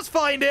 Does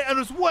find it and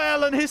as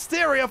well. And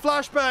Hysteria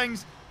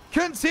Flashbangs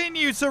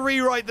continue to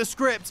rewrite the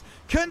script.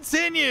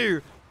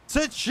 Continue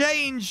to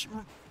change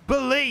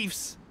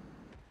beliefs.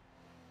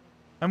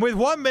 And with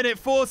 1 minute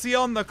 40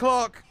 on the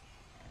clock,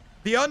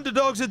 the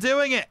underdogs are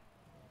doing it.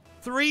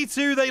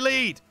 3-2 they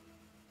lead.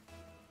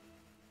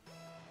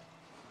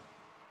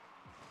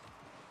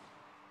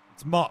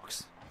 It's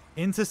Mox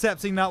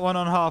intercepting that one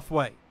on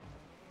halfway.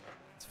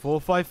 It's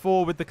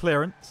 454 with the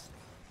clearance.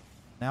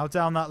 Now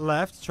down that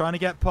left, trying to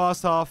get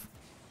past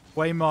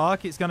halfway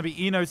mark. It's going to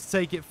be Eno to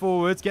take it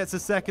forwards. Gets a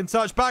second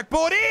touch.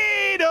 Backboard.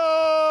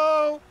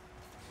 Eno!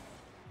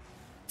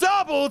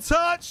 Double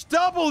touch.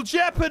 Double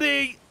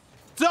jeopardy.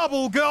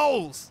 Double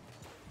goals.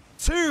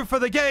 2 for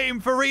the game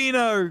for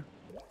Eno.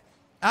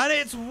 And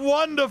it's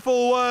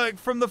wonderful work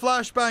from the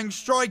Flashbang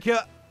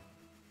striker.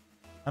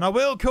 And I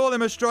will call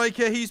him a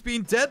striker. He's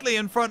been deadly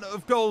in front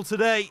of goal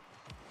today.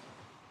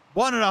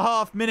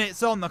 1.5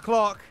 minutes on the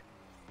clock.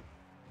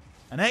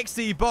 And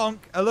XD Bonk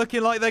are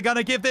looking like they're going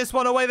to give this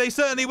one away. They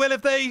certainly will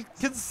if they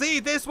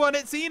concede this one.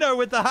 It's Eno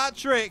with the hat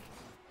trick.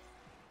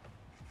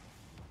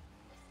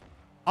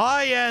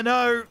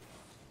 INO.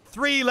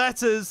 3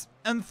 letters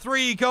and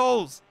 3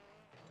 goals.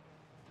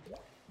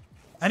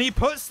 And he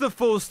puts the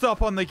full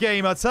stop on the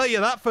game. I'll tell you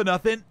that for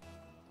nothing.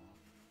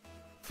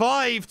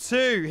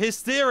 5-2.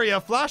 Hysteria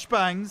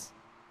Flashbangs.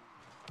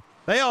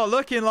 They are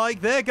looking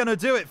like they're going to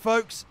do it,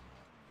 folks.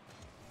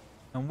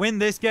 And win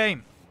this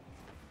game.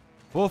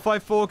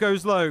 454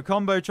 goes low.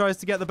 Combo tries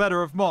to get the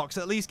better of Mox.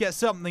 At least get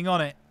something on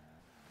it.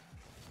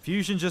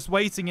 Fusion just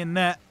waiting in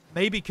net.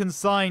 Maybe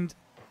consigned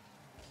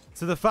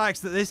to the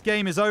fact that this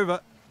game is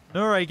over.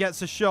 Nure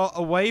gets a shot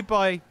away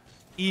by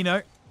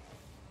Eno.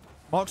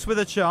 Mox with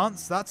a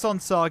chance. That's on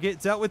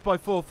target. Dealt with by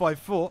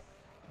 454.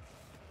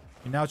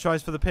 He now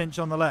tries for the pinch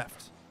on the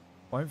left.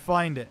 Won't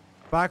find it.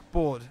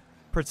 Backboard.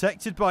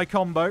 Protected by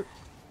Combo.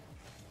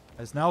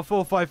 As now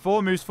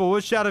 454 moves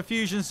forward. Shadow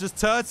Fusion's just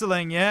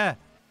turtling. Yeah.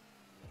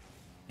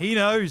 He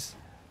knows.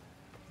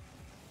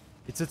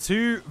 It's a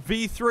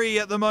 2v3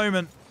 at the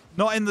moment.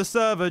 Not in the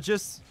server.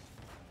 Just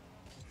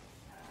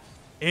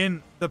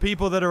in the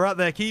people that are at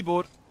their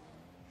keyboard.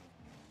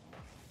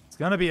 It's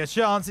going to be a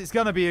chance. It's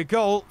going to be a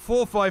goal.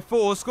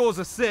 454 scores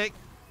a 6.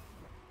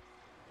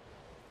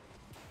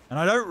 And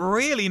I don't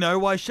really know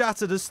why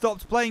Shattered has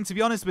stopped playing, to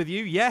be honest with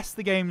you. Yes,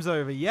 the game's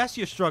over. Yes,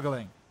 you're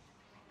struggling.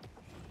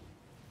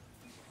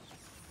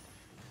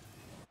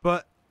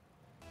 But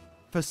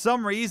for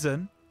some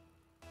reason,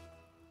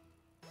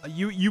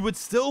 you would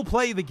still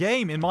play the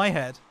game in my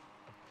head.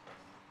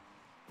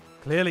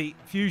 Clearly,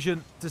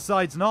 Fusion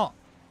decides not.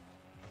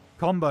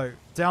 Combo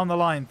down the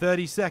line.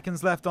 30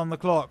 seconds left on the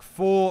clock.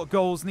 4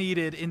 goals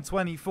needed in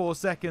 24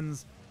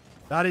 seconds.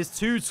 That is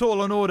too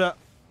tall an order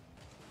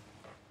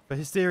for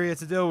Hysteria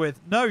to deal with.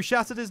 No,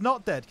 Shattered is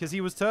not dead because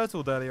he was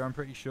turtled earlier, I'm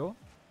pretty sure.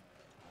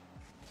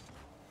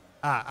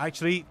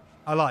 Actually,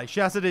 I lie.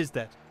 Shattered is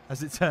dead,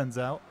 as it turns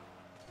out.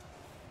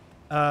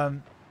 I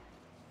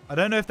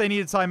don't know if they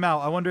need a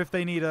timeout. I wonder if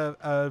they need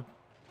a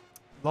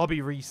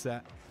lobby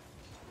reset.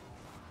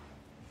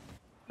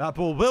 That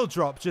ball will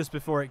drop just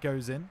before it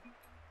goes in.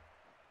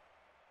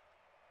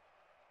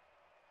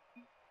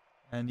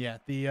 And yeah,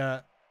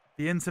 the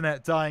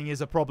internet dying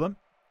is a problem.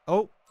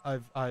 Oh,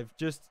 I've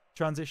just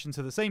transitioned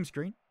to the same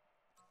screen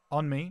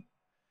on me.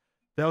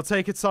 They'll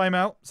take a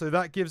timeout, so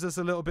that gives us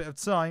a little bit of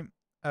time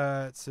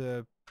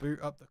to boot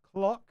up the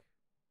clock.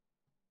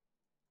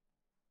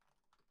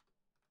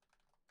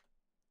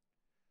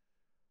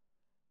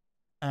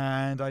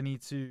 And I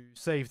need to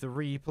save the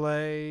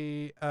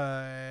replay.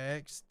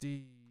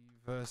 XD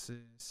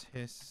versus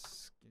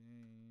His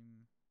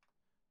game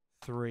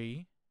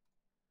 3.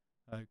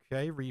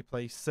 Okay,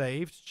 replay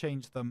saved.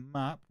 Change the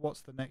map. What's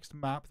the next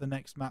map? The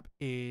next map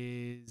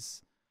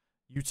is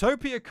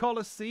Utopia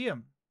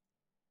Coliseum.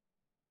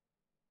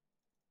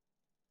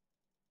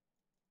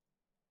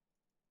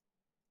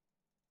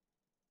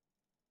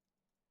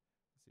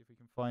 Let's see if we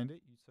can find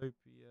it.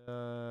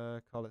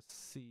 Utopia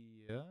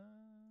Coliseum.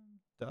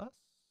 Dusk?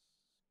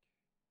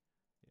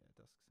 Yeah,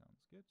 dusk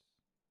sounds good.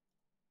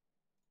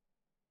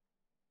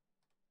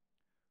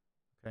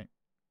 Okay.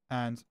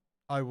 And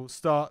I will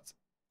start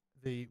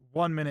the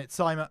 1 minute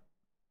timer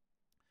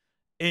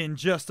in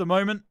just a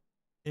moment.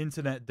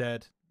 Internet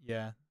dead.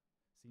 Yeah,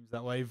 seems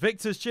that way.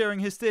 Victor's cheering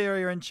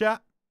Hysteria in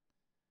chat.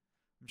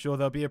 I'm sure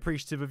they'll be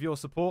appreciative of your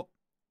support.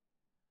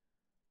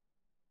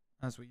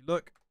 As we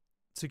look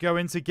to go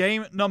into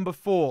game number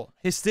 4.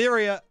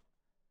 Hysteria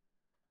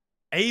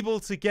able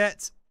to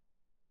get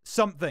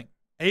something.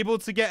 Able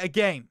to get a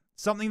game.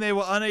 Something they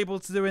were unable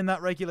to do in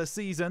that regular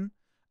season.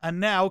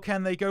 And now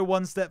can they go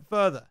one step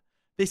further?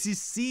 This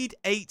is Seed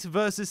 8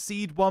 versus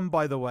Seed 1,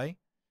 by the way.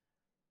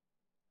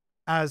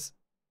 As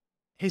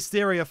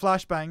Hysteria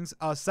Flashbangs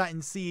are sat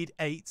in Seed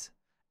 8.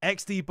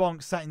 XD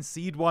Bonk sat in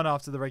Seed 1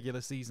 after the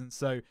regular season.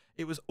 So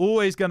it was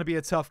always going to be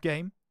a tough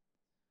game.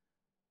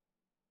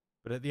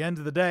 But at the end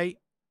of the day,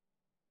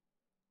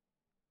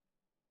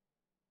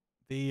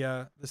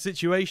 the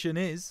situation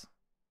is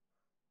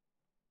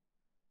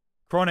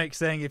Chronic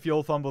saying, if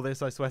you'll fumble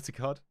this, I swear to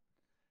God.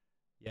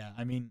 Yeah,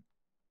 I mean,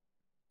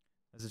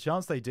 there's a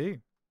chance they do.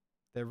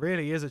 There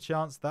really is a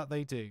chance that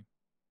they do.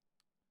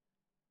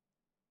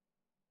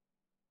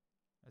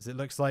 As it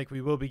looks like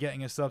we will be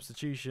getting a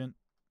substitution.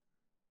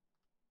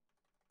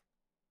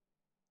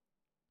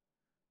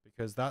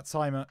 Because that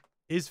timer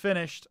is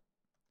finished.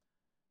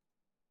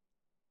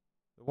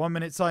 The 1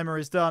 minute timer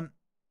is done.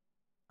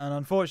 And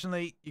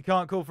unfortunately, you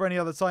can't call for any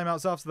other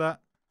timeouts after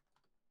that.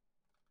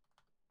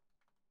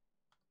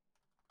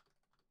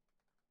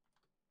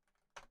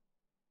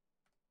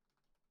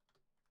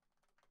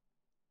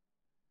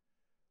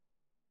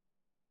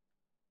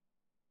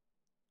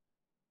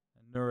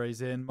 And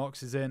Nure's in.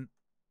 Mox is in.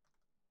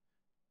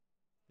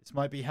 This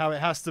might be how it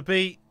has to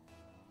be.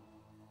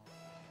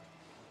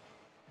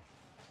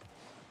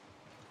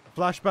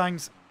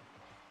 Flashbangs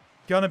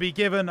gonna be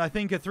given, I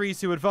think, a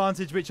 3-2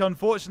 advantage, which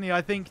unfortunately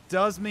I think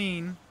does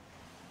mean...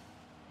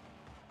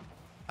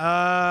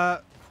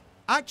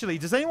 Actually,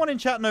 does anyone in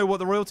chat know what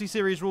the Royalty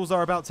Series rules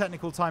are about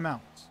technical timeouts?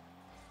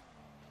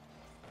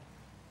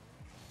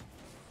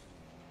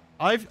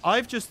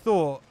 I've just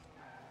thought,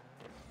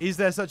 is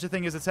there such a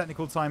thing as a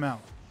technical timeout?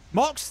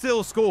 Mox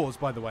still scores,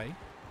 by the way.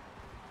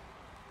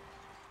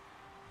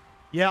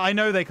 Yeah, I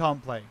know they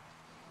can't play.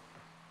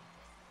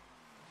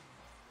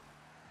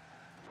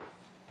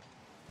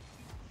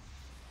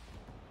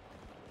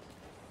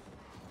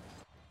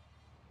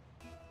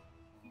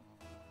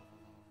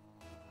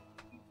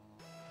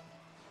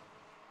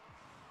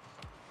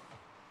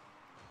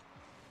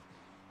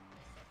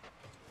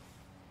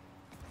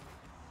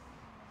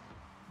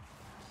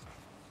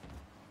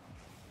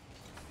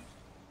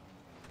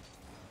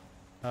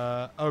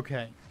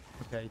 Okay.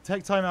 Okay.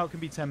 Tech timeout can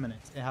be 10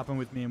 minutes. It happened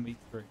with me in week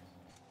 3.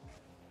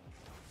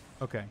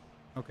 Okay.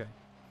 Okay.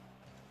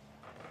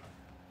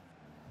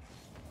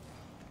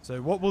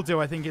 So what we'll do,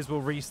 I think, is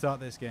we'll restart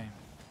this game.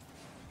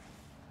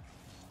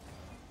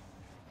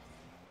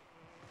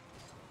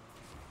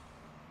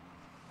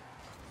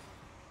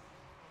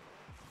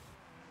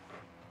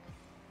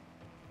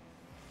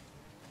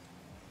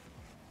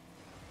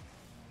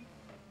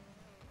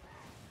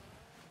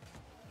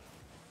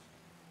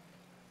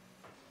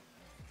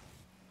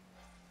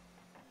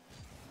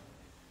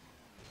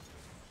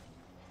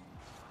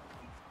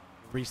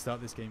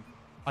 Restart this game.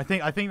 I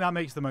think that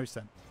makes the most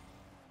sense.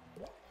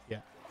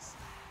 Yeah.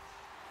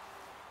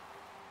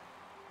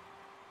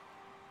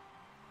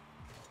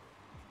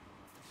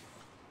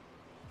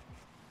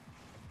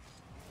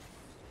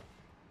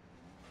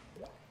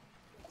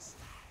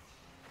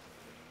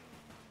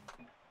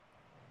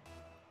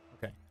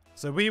 Okay.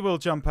 So we will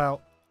jump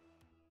out.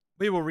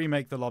 We will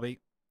remake the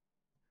lobby.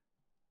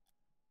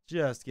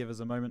 Just give us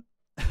a moment.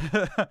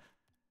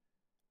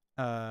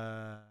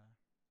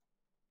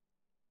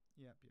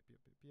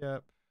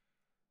 Yep.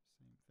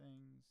 Same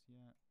things.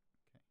 Yeah.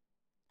 Okay.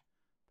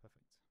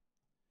 Perfect.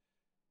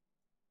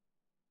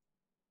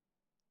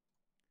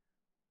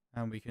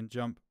 And we can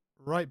jump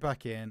right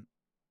back in,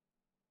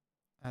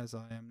 as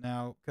I am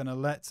now going to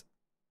let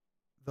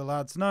the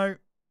lads know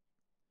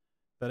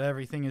that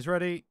everything is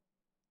ready.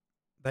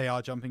 They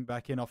are jumping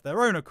back in off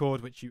their own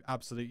accord, which you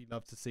absolutely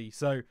love to see.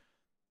 So,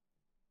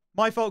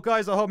 my fault,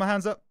 guys. I hold my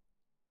hands up.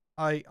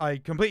 I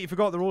completely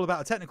forgot they're all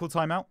about a technical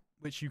timeout,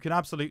 which you can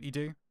absolutely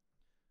do.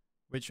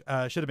 Which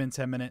should have been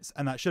 10 minutes,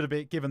 and that should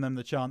have given them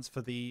the chance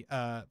for the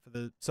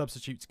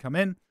substitute to come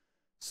in.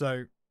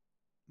 So,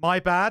 my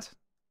bad.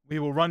 We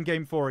will run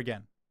game 4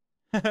 again.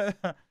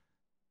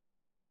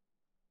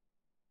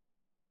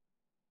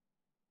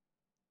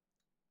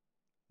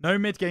 No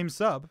mid-game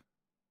sub?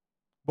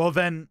 Well,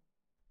 then,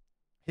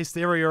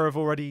 Hysteria have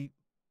already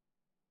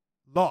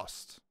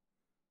lost.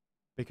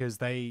 Because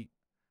they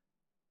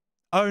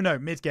Oh, no,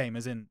 mid-game,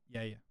 as in...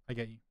 Yeah, I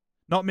get you.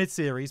 Not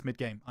mid-series,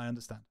 mid-game. I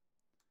understand.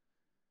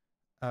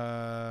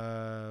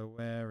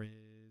 Where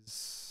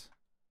is...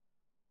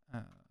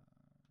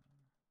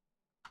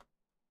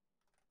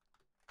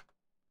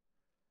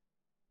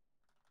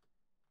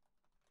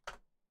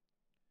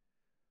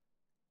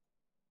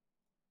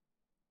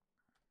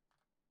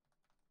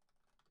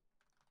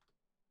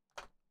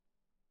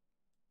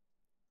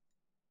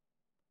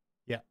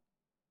 Yeah.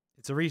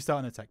 It's a restart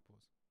and a tech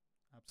pause.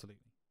 Absolutely.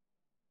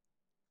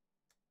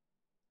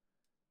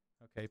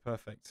 Okay,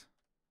 perfect.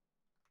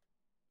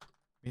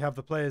 We have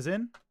the players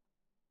in.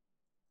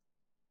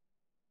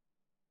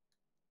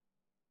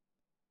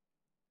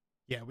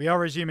 Yeah, we are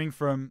resuming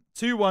from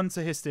 2-1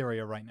 to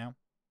Hysteria right now.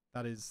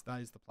 That is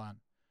the plan.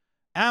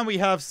 And we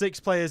have 6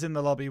 players in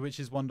the lobby, which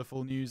is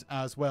wonderful news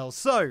as well.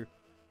 So,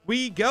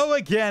 we go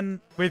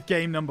again with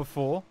game number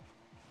 4.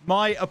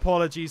 My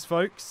apologies,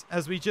 folks,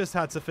 as we just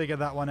had to figure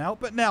that one out.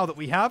 But now that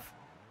we have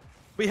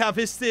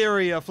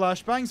Hysteria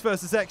Flashbangs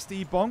versus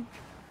XD Bonk.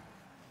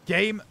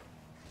 Game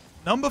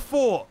number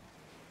 4.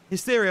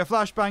 Hysteria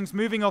Flashbangs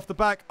moving off the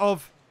back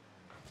of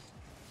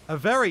a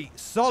very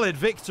solid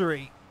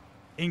victory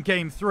in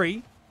game 3.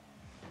 It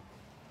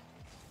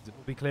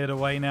will be cleared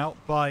away now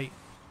by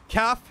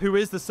Calf, who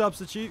is the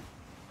substitute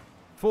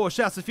for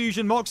Shatter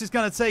Fusion. Mox is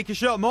going to take a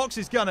shot. Mox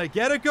is going to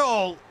get a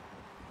goal.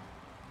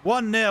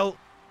 1-0.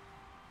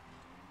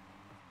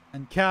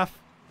 And Calf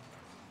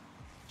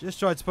just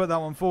tried to put that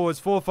one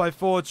forwards.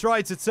 4-5-4.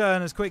 Tried to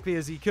turn as quickly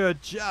as he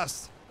could.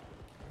 Just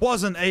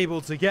wasn't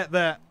able to get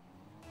there.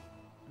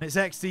 And it's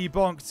XD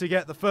Bonk to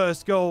get the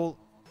first goal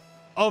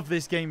of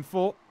this game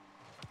 4.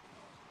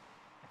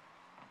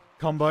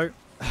 Combo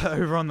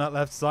over on that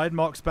left side.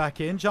 Mox back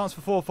in. Chance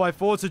for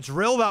 4-5-4 to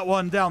drill that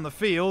one down the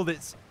field.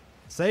 It's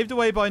saved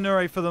away by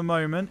Nure for the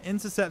moment.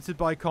 Intercepted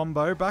by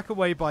Combo. Back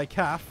away by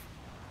Calf,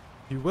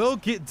 who will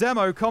get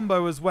demo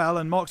Combo as well.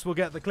 And Mox will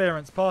get the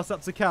clearance. Pass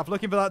up to Calf.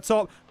 Looking for that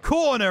top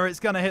corner. It's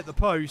going to hit the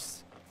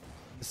post.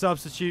 The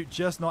substitute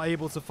just not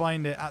able to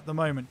find it at the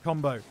moment.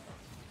 Combo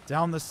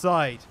down the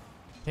side.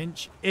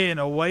 Pinch in.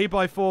 Away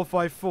by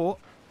 4-5-4.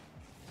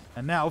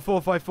 And now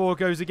 4-5-4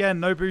 goes again.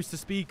 No boost to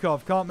speak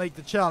of. Can't make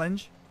the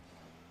challenge.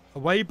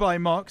 Away by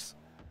Mox.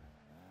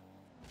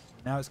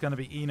 Now it's going to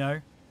be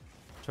Eno.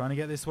 Trying to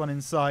get this one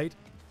inside.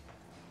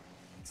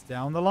 It's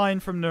down the line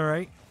from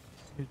Nure,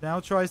 who now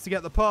tries to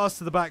get the pass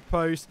to the back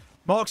post.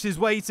 Mox is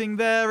waiting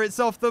there. It's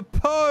off the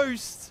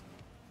post.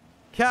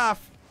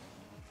 Calf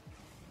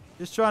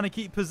just trying to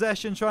keep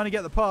possession. Trying to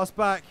get the pass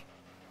back.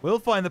 Will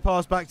find the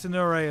pass back to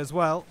Nure as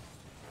well.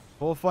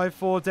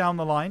 4-5-4 down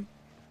the line.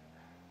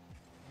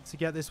 To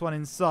get this one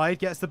inside.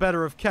 Gets the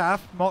better of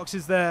Calf. Mox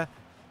is there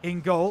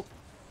in goal.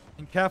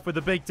 And Calf with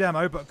a big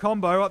demo. But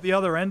Combo up the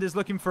other end is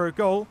looking for a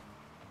goal.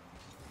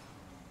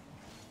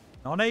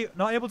 Not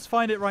able to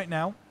find it right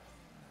now.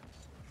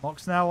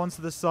 Mox now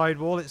onto the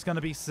sidewall. It's going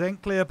to be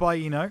sent clear by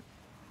Eno.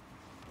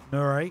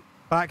 Nure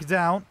back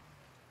down.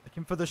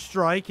 Looking for the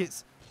strike.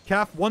 It's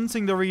Calf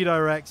wanting the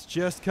redirect.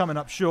 Just coming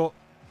up short.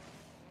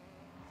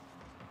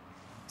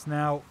 It's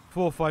now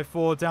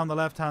 4-5-4 down the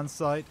left-hand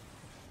side.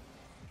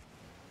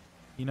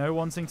 Eno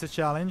wanting to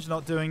challenge,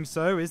 not doing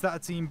so. Is that a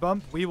team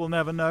bump? We will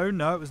never know.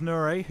 No, it was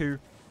Nure who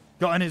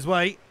got in his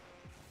way.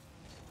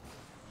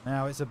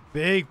 Now it's a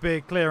big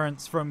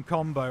clearance from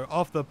Combo.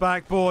 Off the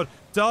backboard.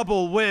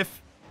 Double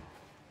whiff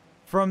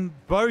from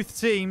both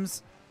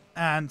teams.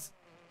 And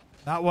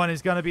that one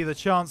is going to be the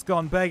chance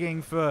gone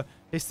begging for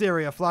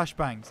Hysteria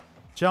Flashbangs.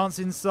 Chance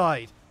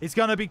inside. It's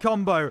going to be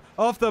Combo.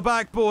 Off the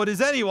backboard.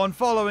 Is anyone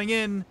following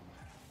in?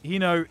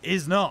 Eno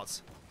is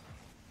not.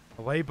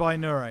 Away by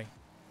Nure.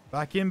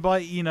 Back in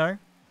by Eno.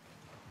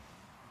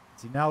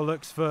 He now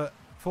looks for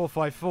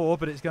 4-5-4,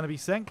 but it's going to be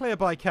sent clear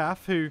by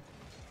Calf, who...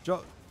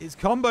 It's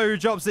Combo who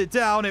drops it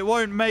down. It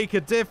won't make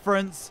a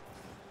difference.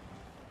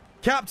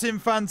 Captain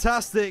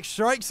Fantastic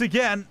strikes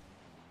again,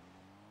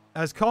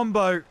 as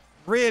Combo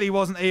really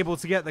wasn't able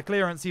to get the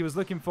clearance he was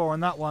looking for on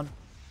that one.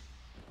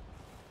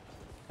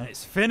 And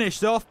it's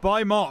finished off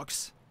by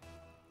Mox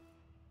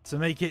to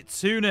make it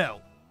 2-0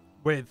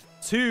 with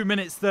 2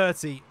 minutes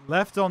 30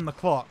 left on the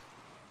clock.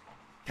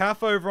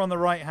 Calf over on the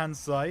right-hand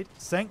side.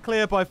 Sent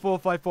clear by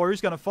 4-5-4.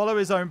 Who's going to follow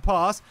his own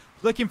pass.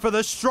 Looking for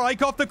the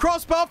strike off the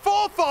crossbar.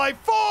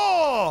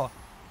 4-5-4!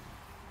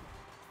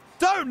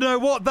 Don't know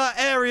what that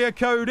area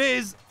code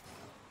is.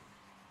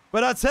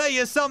 But I tell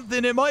you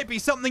something, it might be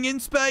something in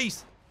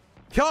space.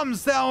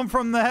 Comes down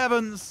from the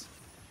heavens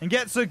and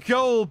gets a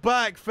goal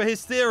back for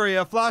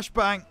Hysteria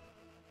Flashbang.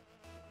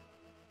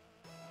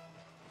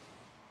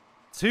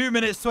 2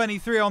 minutes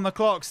 23 on the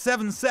clock.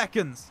 7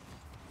 seconds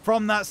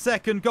from that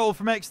second goal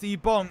from XD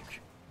Bonk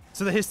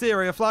to the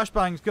Hysteria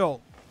Flashbangs goal.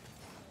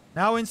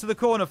 Now into the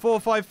corner.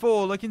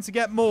 4-5-4 looking to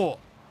get more.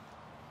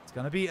 It's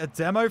going to be a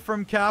demo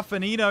from Calf,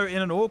 and Eno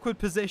in an awkward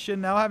position.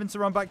 Now having to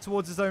run back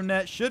towards his own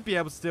net. Should be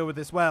able to deal with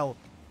this well.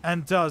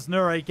 And does.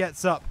 Nure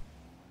gets up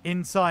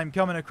in time.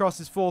 Coming across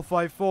his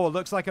 4-5-4.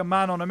 Looks like a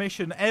man on a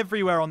mission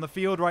everywhere on the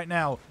field right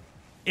now.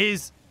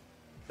 Is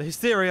the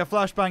Hysteria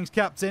Flashbangs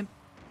captain.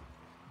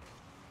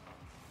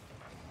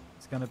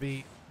 It's going to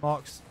be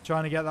Mox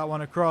trying to get that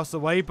one across.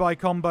 Away by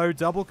Combo.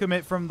 Double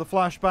commit from the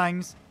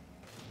Flashbangs.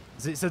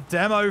 As it's a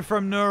demo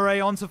from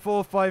Nure onto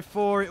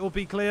 454. It will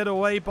be cleared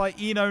away by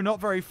Eno. Not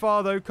very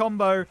far, though.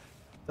 Combo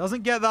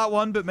doesn't get that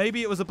one, but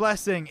maybe it was a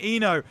blessing.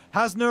 Eno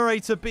has Nure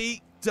to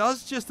beat.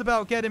 Does just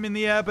about get him in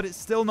the air, but it's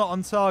still not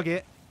on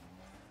target.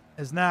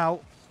 As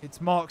now,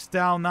 it's Mox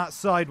down that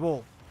side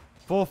wall.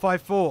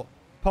 454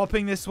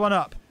 popping this one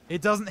up.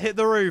 It doesn't hit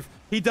the roof.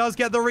 He does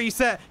get the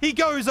reset. He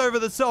goes over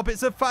the top.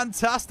 It's a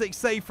fantastic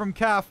save from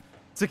Caf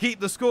to keep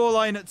the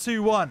scoreline at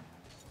 2-1.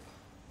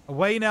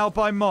 Away now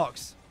by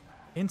Mox.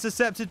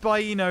 Intercepted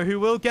by Eno, who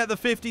will get the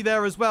 50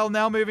 there as well.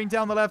 Now moving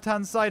down the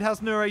left-hand side.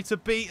 Has Nure to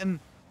beat and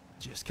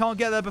just can't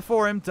get there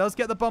before him. Does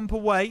get the bump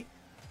away.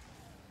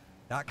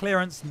 That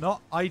clearance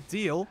not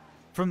ideal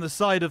from the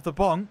side of the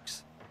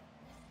Bonks.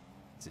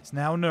 It's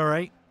now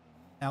Nure.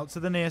 Out to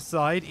the near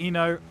side.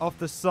 Eno off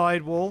the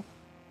side wall.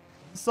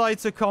 Side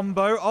to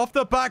Combo. Off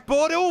the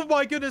backboard. Oh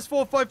my goodness.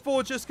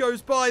 454 just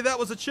goes by. That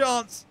was a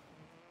chance.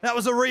 That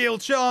was a real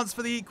chance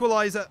for the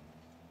equalizer.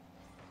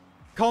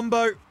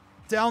 Combo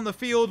down the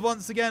field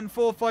once again.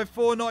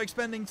 454 not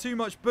expending too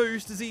much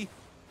boost as he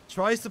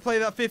tries to play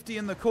that 50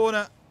 in the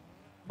corner.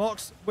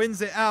 Mox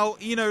wins it out.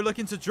 Eno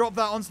looking to drop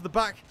that onto the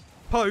back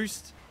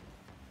post.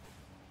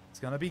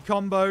 It's going to be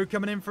Combo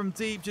coming in from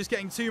deep. Just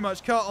getting too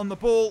much cut on the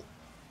ball.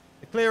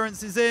 The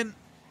clearance is in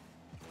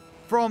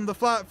from the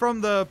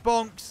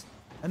Bonks.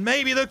 And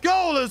maybe the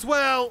goal as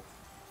well.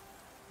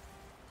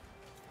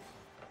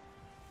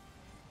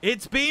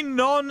 It's been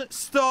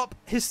non-stop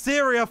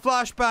Hysteria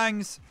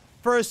Flashbangs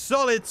for a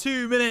solid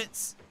 2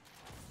 minutes.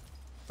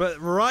 But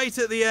right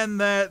at the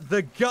end there,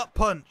 the gut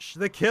punch,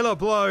 the killer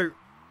blow.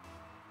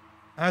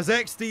 As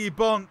XD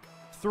Bonk,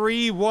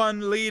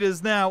 3-1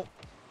 leaders now.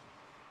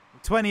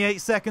 28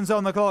 seconds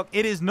on the clock.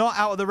 It is not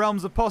out of the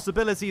realms of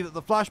possibility that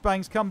the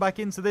Flashbangs come back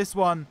into this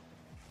one.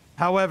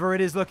 However, it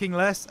is looking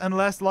less and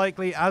less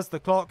likely as the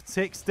clock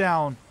ticks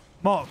down.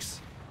 Mox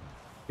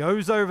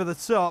goes over the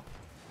top.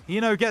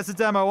 Eno gets a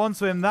demo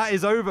onto him. That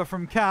is over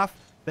from Caf.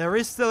 There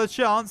is still a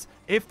chance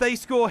if they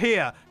score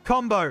here.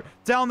 Combo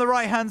down the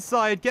right-hand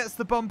side. Gets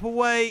the bump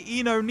away.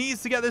 Eno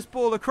needs to get this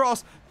ball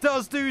across.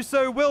 Does do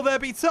so. Will there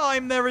be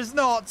time? There is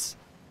not.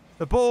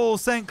 The ball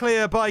sent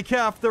clear by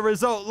Caf. The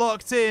result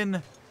locked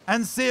in.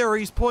 And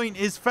series point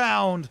is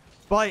found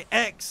by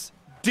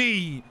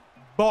XD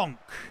Bonk.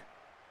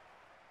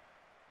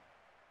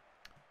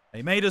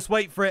 They made us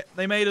wait for it.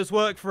 They made us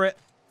work for it.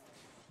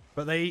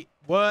 But they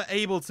were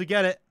able to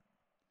get it.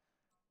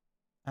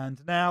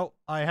 And now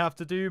I have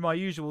to do my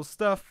usual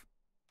stuff.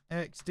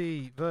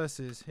 XD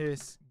versus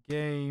his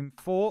game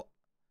 4.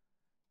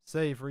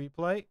 Save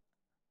replay.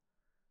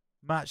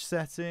 Match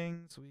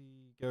settings.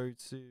 We go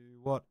to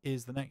what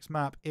is the next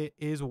map? It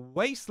is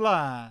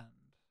Wasteland.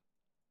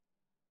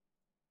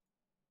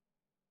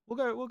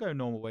 We'll go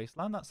normal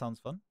Wasteland. That sounds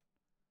fun.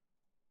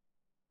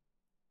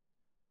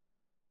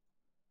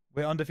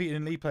 We're undefeated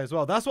in league play as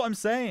well. That's what I'm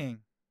saying.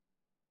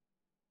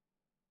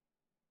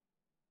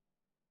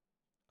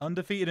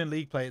 Undefeated in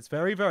league play. It's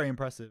very, very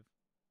impressive.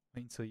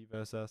 Wait until you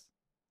verse us.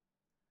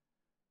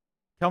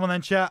 Come on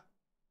then, chat.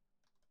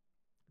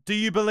 Do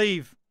you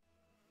believe?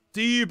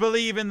 Do you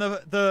believe in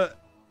the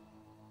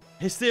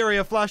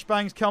Hysteria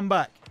Flashbangs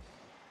comeback?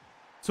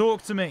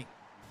 Talk to me.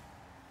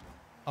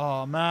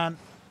 Oh, man.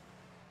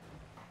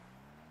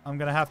 I'm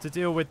going to have to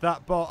deal with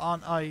that bot,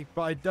 aren't I?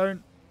 But I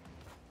don't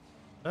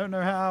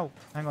know how.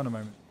 Hang on a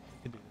moment.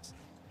 We can do this.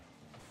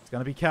 It's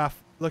going to be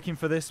Caf looking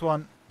for this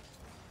one.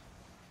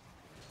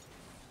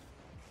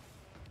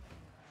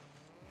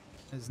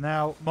 Is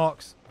now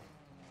Mox.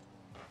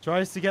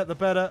 Tries to get the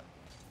better.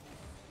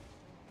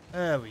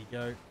 There we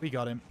go. We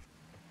got him.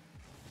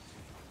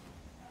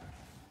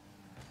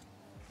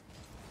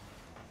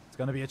 It's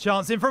going to be a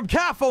chance in from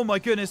Caf. Oh my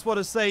goodness, what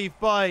a save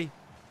by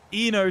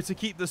Eno to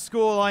keep the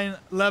scoreline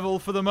level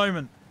for the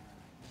moment.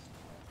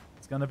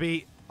 It's going to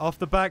be off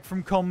the back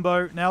from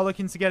Combo. Now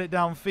looking to get it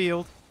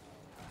downfield.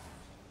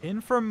 In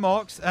from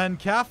Mox. And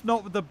Caf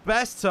not with the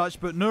best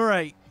touch, but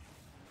Nure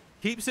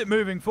keeps it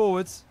moving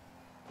forwards.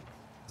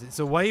 It's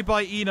away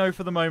by Eno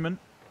for the moment.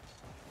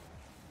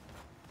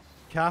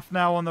 Caf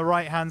now on the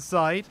right-hand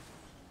side.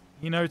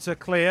 Eno to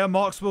clear.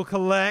 Mox will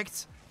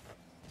collect.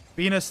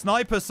 Been a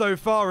sniper so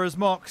far as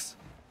Mox.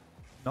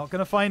 Not going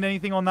to find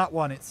anything on that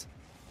one. It's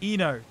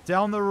Eno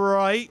down the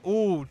right.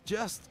 Oh,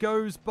 just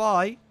goes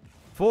by.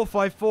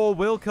 454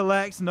 will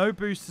collect. No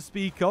boost to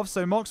speak of,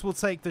 so Mox will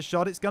take the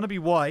shot. It's going to be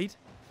wide.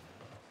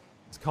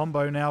 It's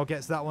Combo now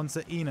gets that one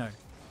to Eno.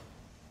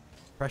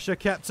 Pressure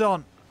kept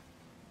on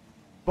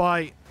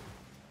by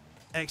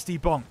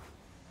XD Bonk.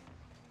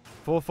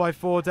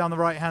 454 down the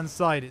right-hand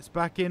side. It's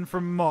back in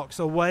from Mox.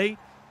 Away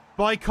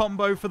by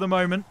Combo for the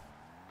moment.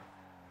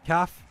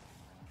 Caf.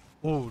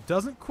 Oh,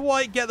 doesn't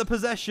quite get the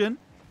possession.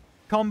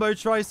 Combo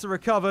tries to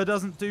recover.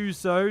 Doesn't do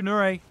so.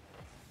 Nure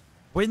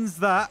wins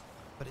that.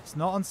 But it's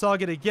not on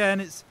target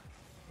again. It's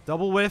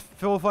double whiff.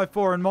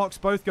 454 and Mox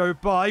both go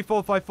by.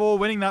 454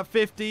 winning that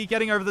 50.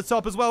 Getting over the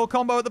top as well.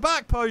 Combo at the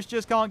back post.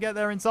 Just can't get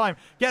there in time.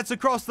 Gets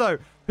across though.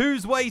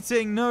 Who's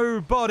waiting?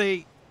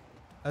 Nobody.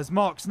 as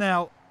Mox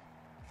now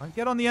won't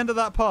get on the end of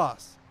that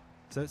pass.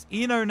 So it's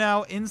Eno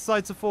now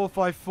inside to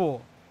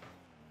 454.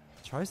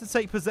 Tries to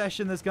take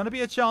possession. There's going to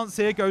be a chance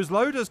here. Goes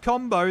low, does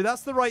Combo.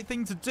 That's the right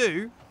thing to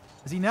do.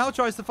 As he now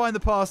tries to find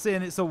the pass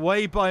in. It's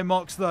away by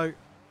Mox though.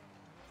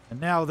 And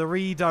now the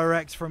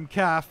redirect from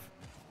Kaf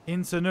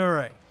into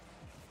Nure.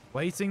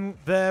 Waiting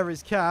there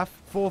is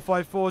Kaf.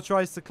 454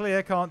 tries to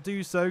clear. Can't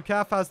do so.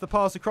 Kaf has the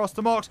pass across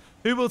to Mox,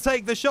 who will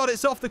take the shot.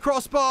 It's off the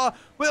crossbar.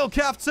 Will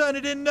Kaf turn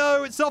it in?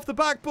 No. It's off the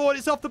backboard.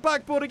 It's off the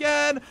backboard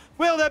again.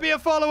 Will there be a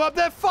follow-up?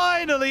 There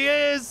finally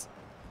is.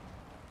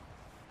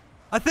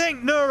 I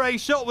think Nure's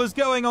shot was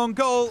going on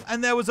goal,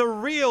 and there was a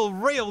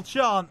real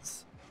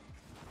chance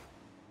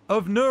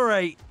of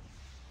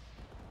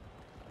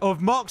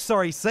Mox,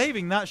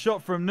 saving that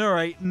shot from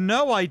Nure.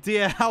 No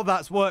idea how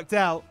that's worked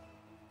out.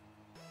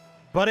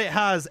 But it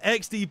has.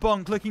 XD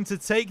Bonk looking to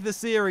take the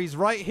series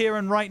right here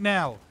and right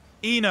now.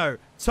 Eno,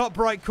 top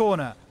right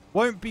corner.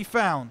 Won't be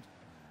found.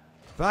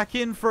 Back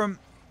in from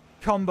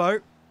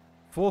Combo.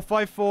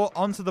 454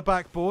 onto the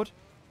backboard.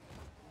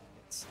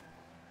 It's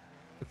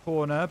the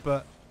corner,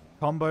 but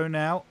Combo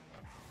now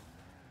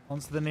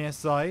onto the near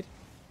side.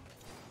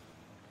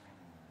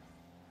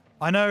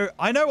 I know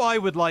I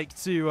would like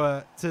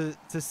to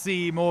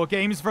see more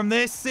games from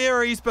this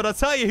series, but I'll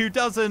tell you who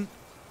doesn't.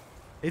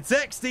 It's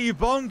XD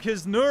Bonk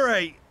as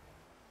Nure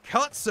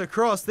cuts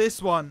across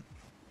this one.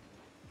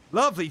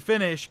 Lovely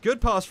finish.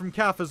 Good pass from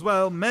Kaf as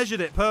well.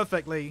 Measured it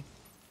perfectly.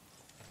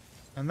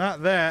 And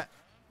that there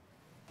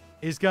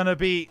is going to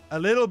be a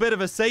little bit of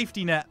a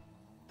safety net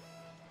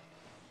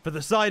for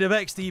the side of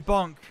XD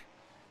Bonk,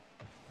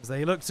 as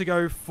they look to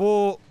go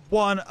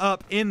 4-1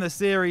 up in the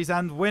series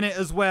and win it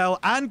as well,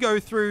 and go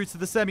through to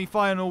the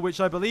semi-final,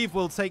 which I believe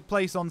will take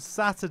place on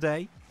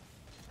Saturday.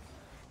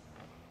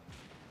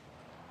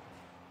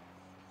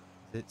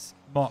 It's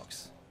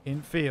Mox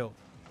in field.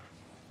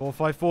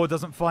 454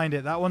 doesn't find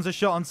it. That one's a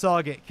shot on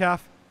target.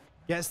 Kaf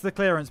gets the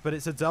clearance, but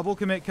it's a double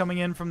commit coming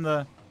in from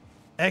the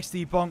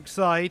XD Bonk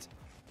side.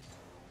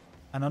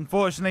 And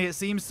unfortunately, it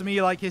seems to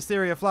me like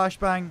Hysteria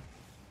Flashbang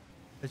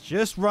is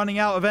just running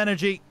out of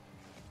energy.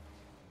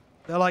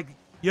 They're like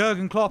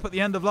Jurgen Klopp at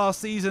the end of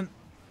last season.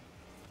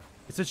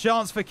 It's a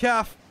chance for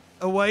Kaf.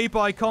 Away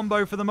by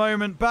Combo for the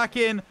moment. Back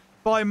in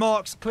by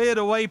Mox. Cleared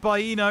away by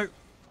Eno,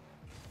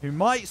 who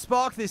might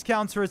spark this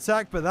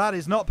counter-attack, but that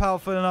is not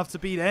powerful enough to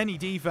beat any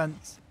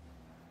defense.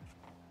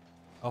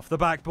 Off the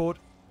backboard.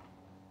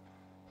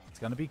 It's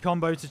going to be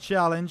Combo to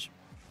challenge.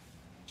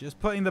 Just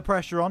putting the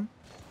pressure on.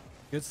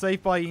 Good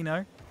save by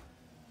Eno.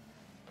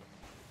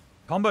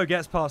 Combo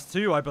gets past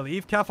two, I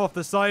believe. Kaf off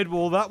the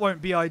sidewall. That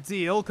won't be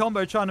ideal.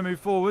 Combo trying to move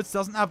forwards.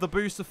 Doesn't have the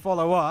boost to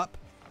follow up.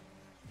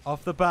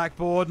 Off the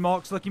backboard.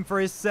 Mox looking for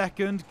his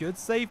second. Good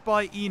save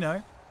by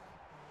Eno.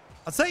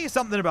 I'll tell you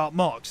something about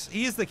Mox.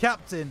 He is the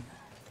captain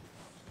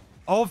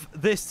of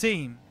this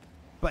team,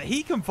 but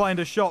he can find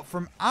a shot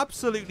from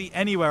absolutely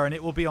anywhere and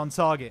it will be on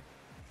target.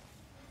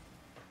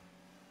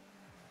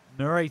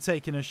 Nure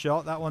taking a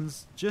shot. That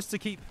one's just to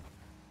keep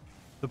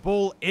the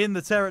ball in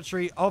the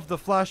territory of the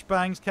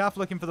Flashbangs. Kaf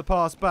looking for the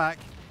pass back.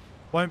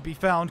 Won't be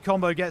found.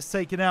 Combo gets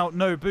taken out.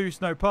 No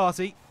boost, no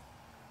party.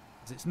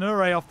 As it's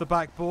Nure off the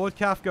backboard.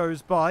 Kaf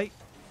goes by.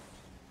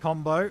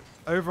 Combo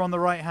over on the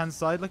right-hand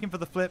side. Looking for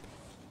the flip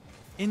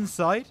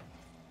inside.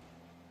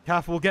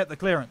 Kaf will get the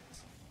clearance.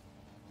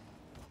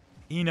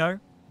 Eno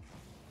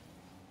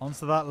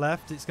onto that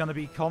left. It's going to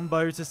be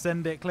Combo to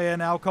send it clear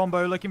now.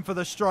 Combo looking for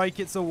the strike.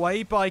 It's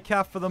away by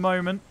Kaf for the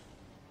moment.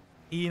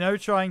 Eno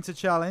trying to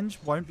challenge.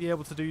 Won't be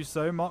able to do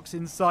so. Mox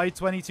inside.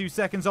 22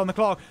 seconds on the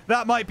clock.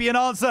 That might be an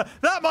answer.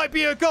 That might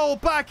be a goal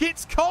back.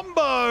 It's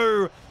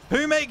Combo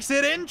who makes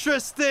it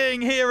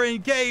interesting here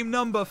in game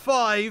number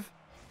 5.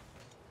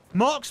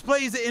 Mox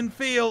plays it in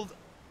field,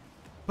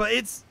 but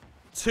it's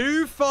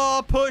too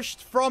far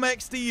pushed from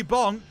XD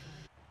Bonk.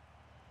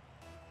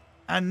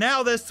 And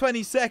now there's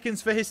 20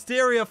 seconds for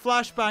Hysteria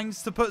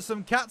Flashbangs to put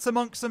some cats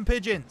amongst some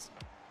pigeons.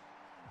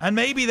 And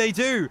maybe they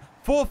do.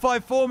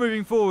 4-5-4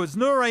 moving forwards.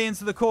 Nure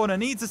into the corner.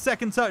 Needs a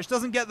second touch.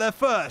 Doesn't get there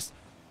first.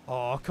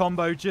 Oh,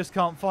 Combo just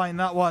can't find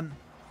that one.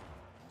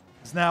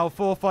 It's now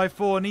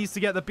 4-5-4. Needs to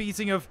get the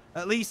beating of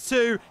at least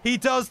 2. He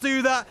does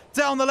do that.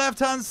 Down the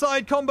left-hand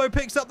side. Combo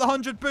picks up the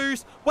 100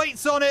 boost.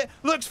 Waits on it.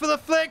 Looks for the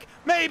flick.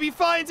 Maybe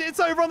finds it. It's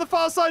over on the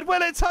far side.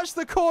 Will it touch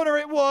the corner?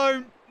 It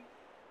won't.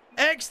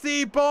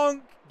 XD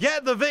Bonk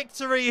get the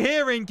victory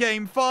here in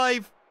game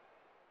 5.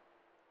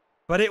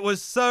 But it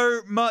was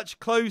so much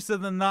closer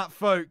than that,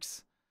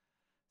 folks.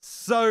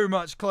 So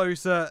much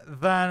closer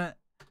than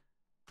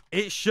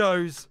it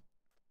shows.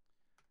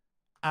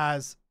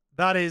 As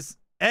that is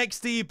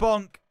XD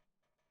Bonk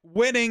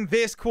winning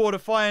this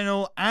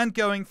quarterfinal and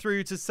going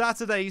through to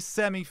Saturday's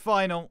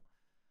semi-final.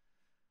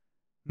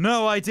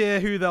 No idea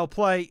who they'll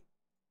play,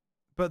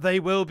 but they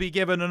will be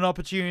given an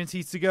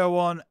opportunity to go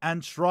on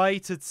and try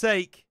to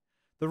take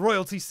the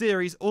Royalty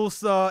Series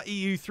All-Star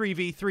EU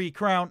 3v3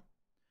 crown.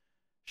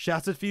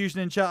 Shattered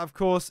Fusion in chat, of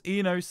course.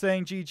 Eno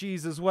saying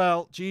GG's as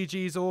well.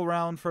 GG's all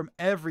round from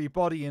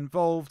everybody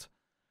involved.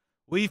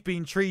 We've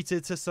been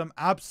treated to some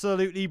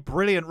absolutely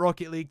brilliant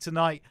Rocket League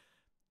tonight.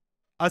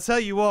 I tell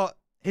you what,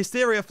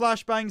 Hysteria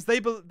Flashbangs,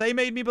 they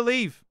made me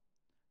believe.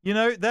 You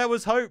know, there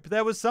was hope.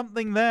 There was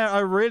something there. I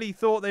really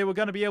thought they were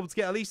going to be able to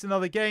get at least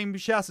another game.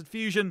 Shattered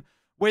Fusion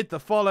with the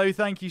follow.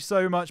 Thank you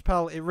so much,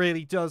 pal. It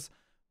really does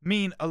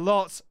mean a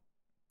lot.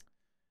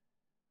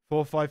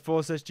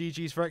 454 says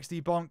GG's for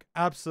XD Bonk.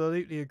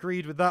 Absolutely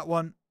agreed with that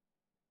one.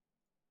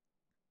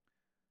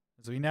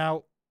 As we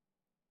now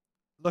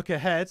look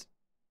ahead.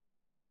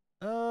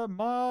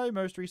 My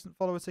most recent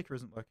follower ticker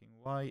isn't working.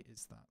 Why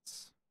is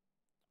that?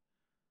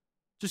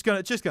 Just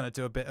gonna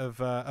do a bit of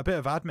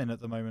admin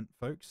at the moment,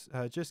 folks.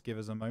 Just give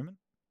us a moment,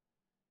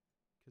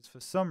 because for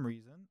some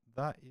reason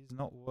that is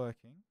not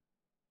working,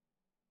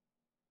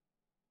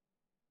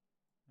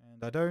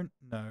 and I don't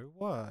know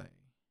why.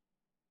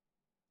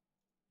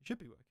 It should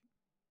be working.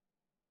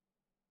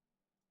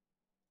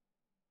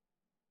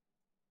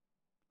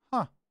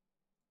 Huh.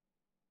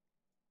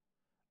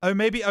 Oh,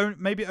 maybe it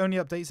only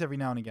updates every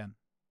now and again.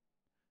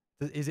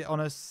 Is it on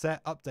a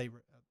set update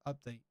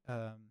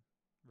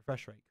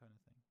refresh rate kind of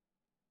thing?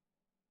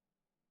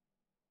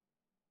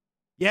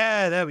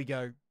 Yeah, there we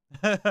go.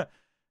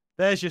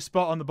 There's your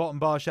spot on the bottom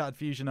bar, Shattered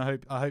Fusion. I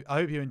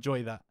hope you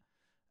enjoy that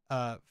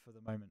for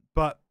the moment.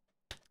 But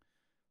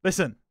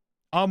listen,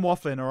 I'm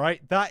waffling, all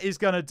right? That is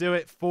going to do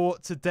it for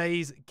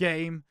today's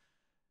game.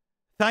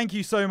 Thank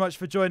you so much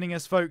for joining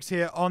us, folks,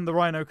 here on the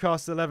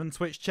RhinoCast11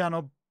 Twitch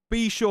channel.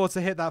 Be sure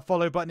to hit that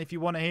follow button if you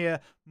want to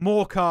hear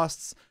more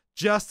casts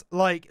just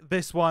like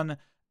this one.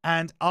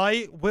 And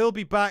I will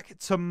be back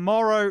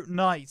tomorrow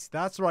night.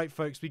 That's right,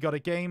 folks. We got a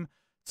game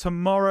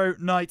tomorrow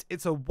night.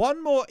 It's a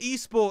one more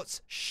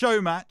esports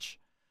show match.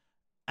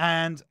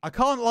 And I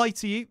can't lie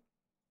to you.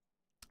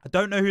 I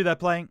don't know who they're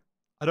playing.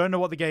 I don't know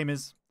what the game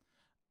is.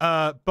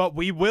 But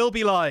we will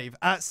be live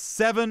at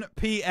 7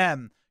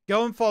 p.m.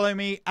 Go and follow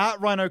me at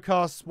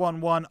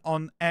RhinoCast11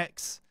 on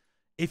X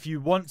if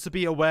you want to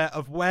be aware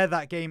of where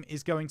that game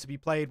is going to be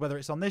played, whether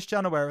it's on this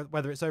channel,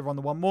 whether it's over on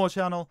the One More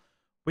channel.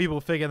 We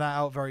will figure that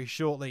out very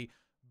shortly.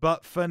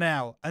 But for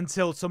now,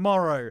 until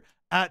tomorrow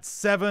at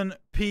 7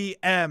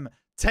 p.m.,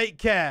 take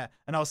care,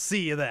 and I'll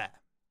see you there.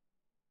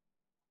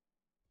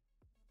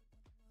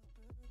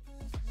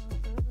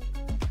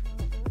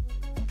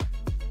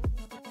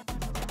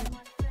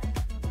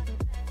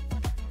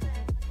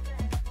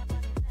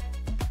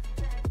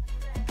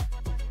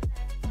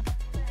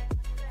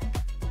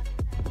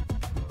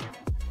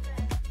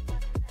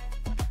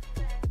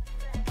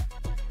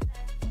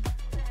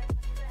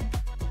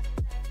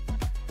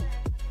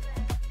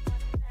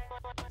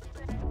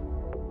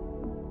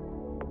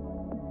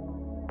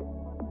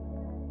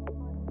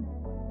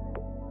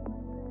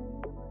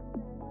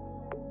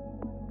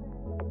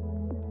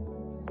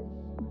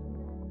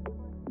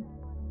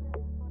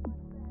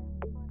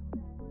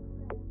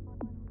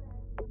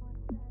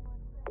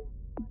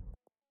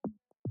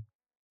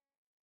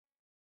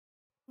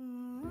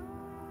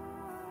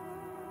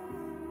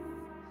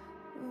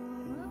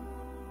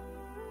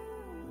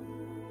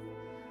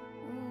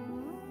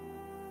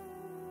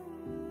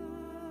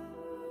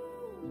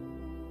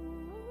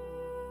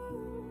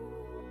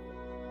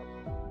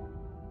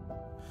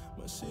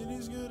 My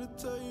city's gonna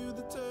tell you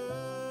the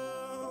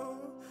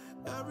tale.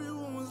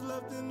 Everyone was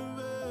left in the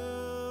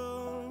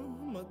veil.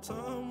 My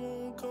time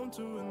won't come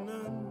to an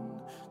end.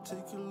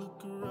 Take a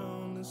look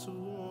around, it's a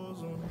war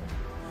zone.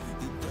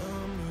 The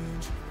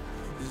damage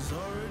is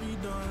already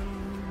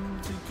done.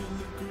 Take a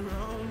look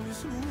around,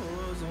 it's a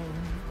war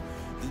zone.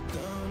 The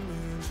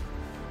damage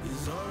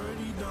is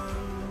already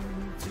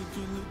done. Take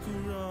a look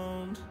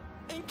around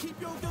and keep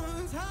your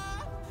guns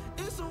high.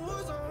 It's a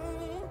war zone.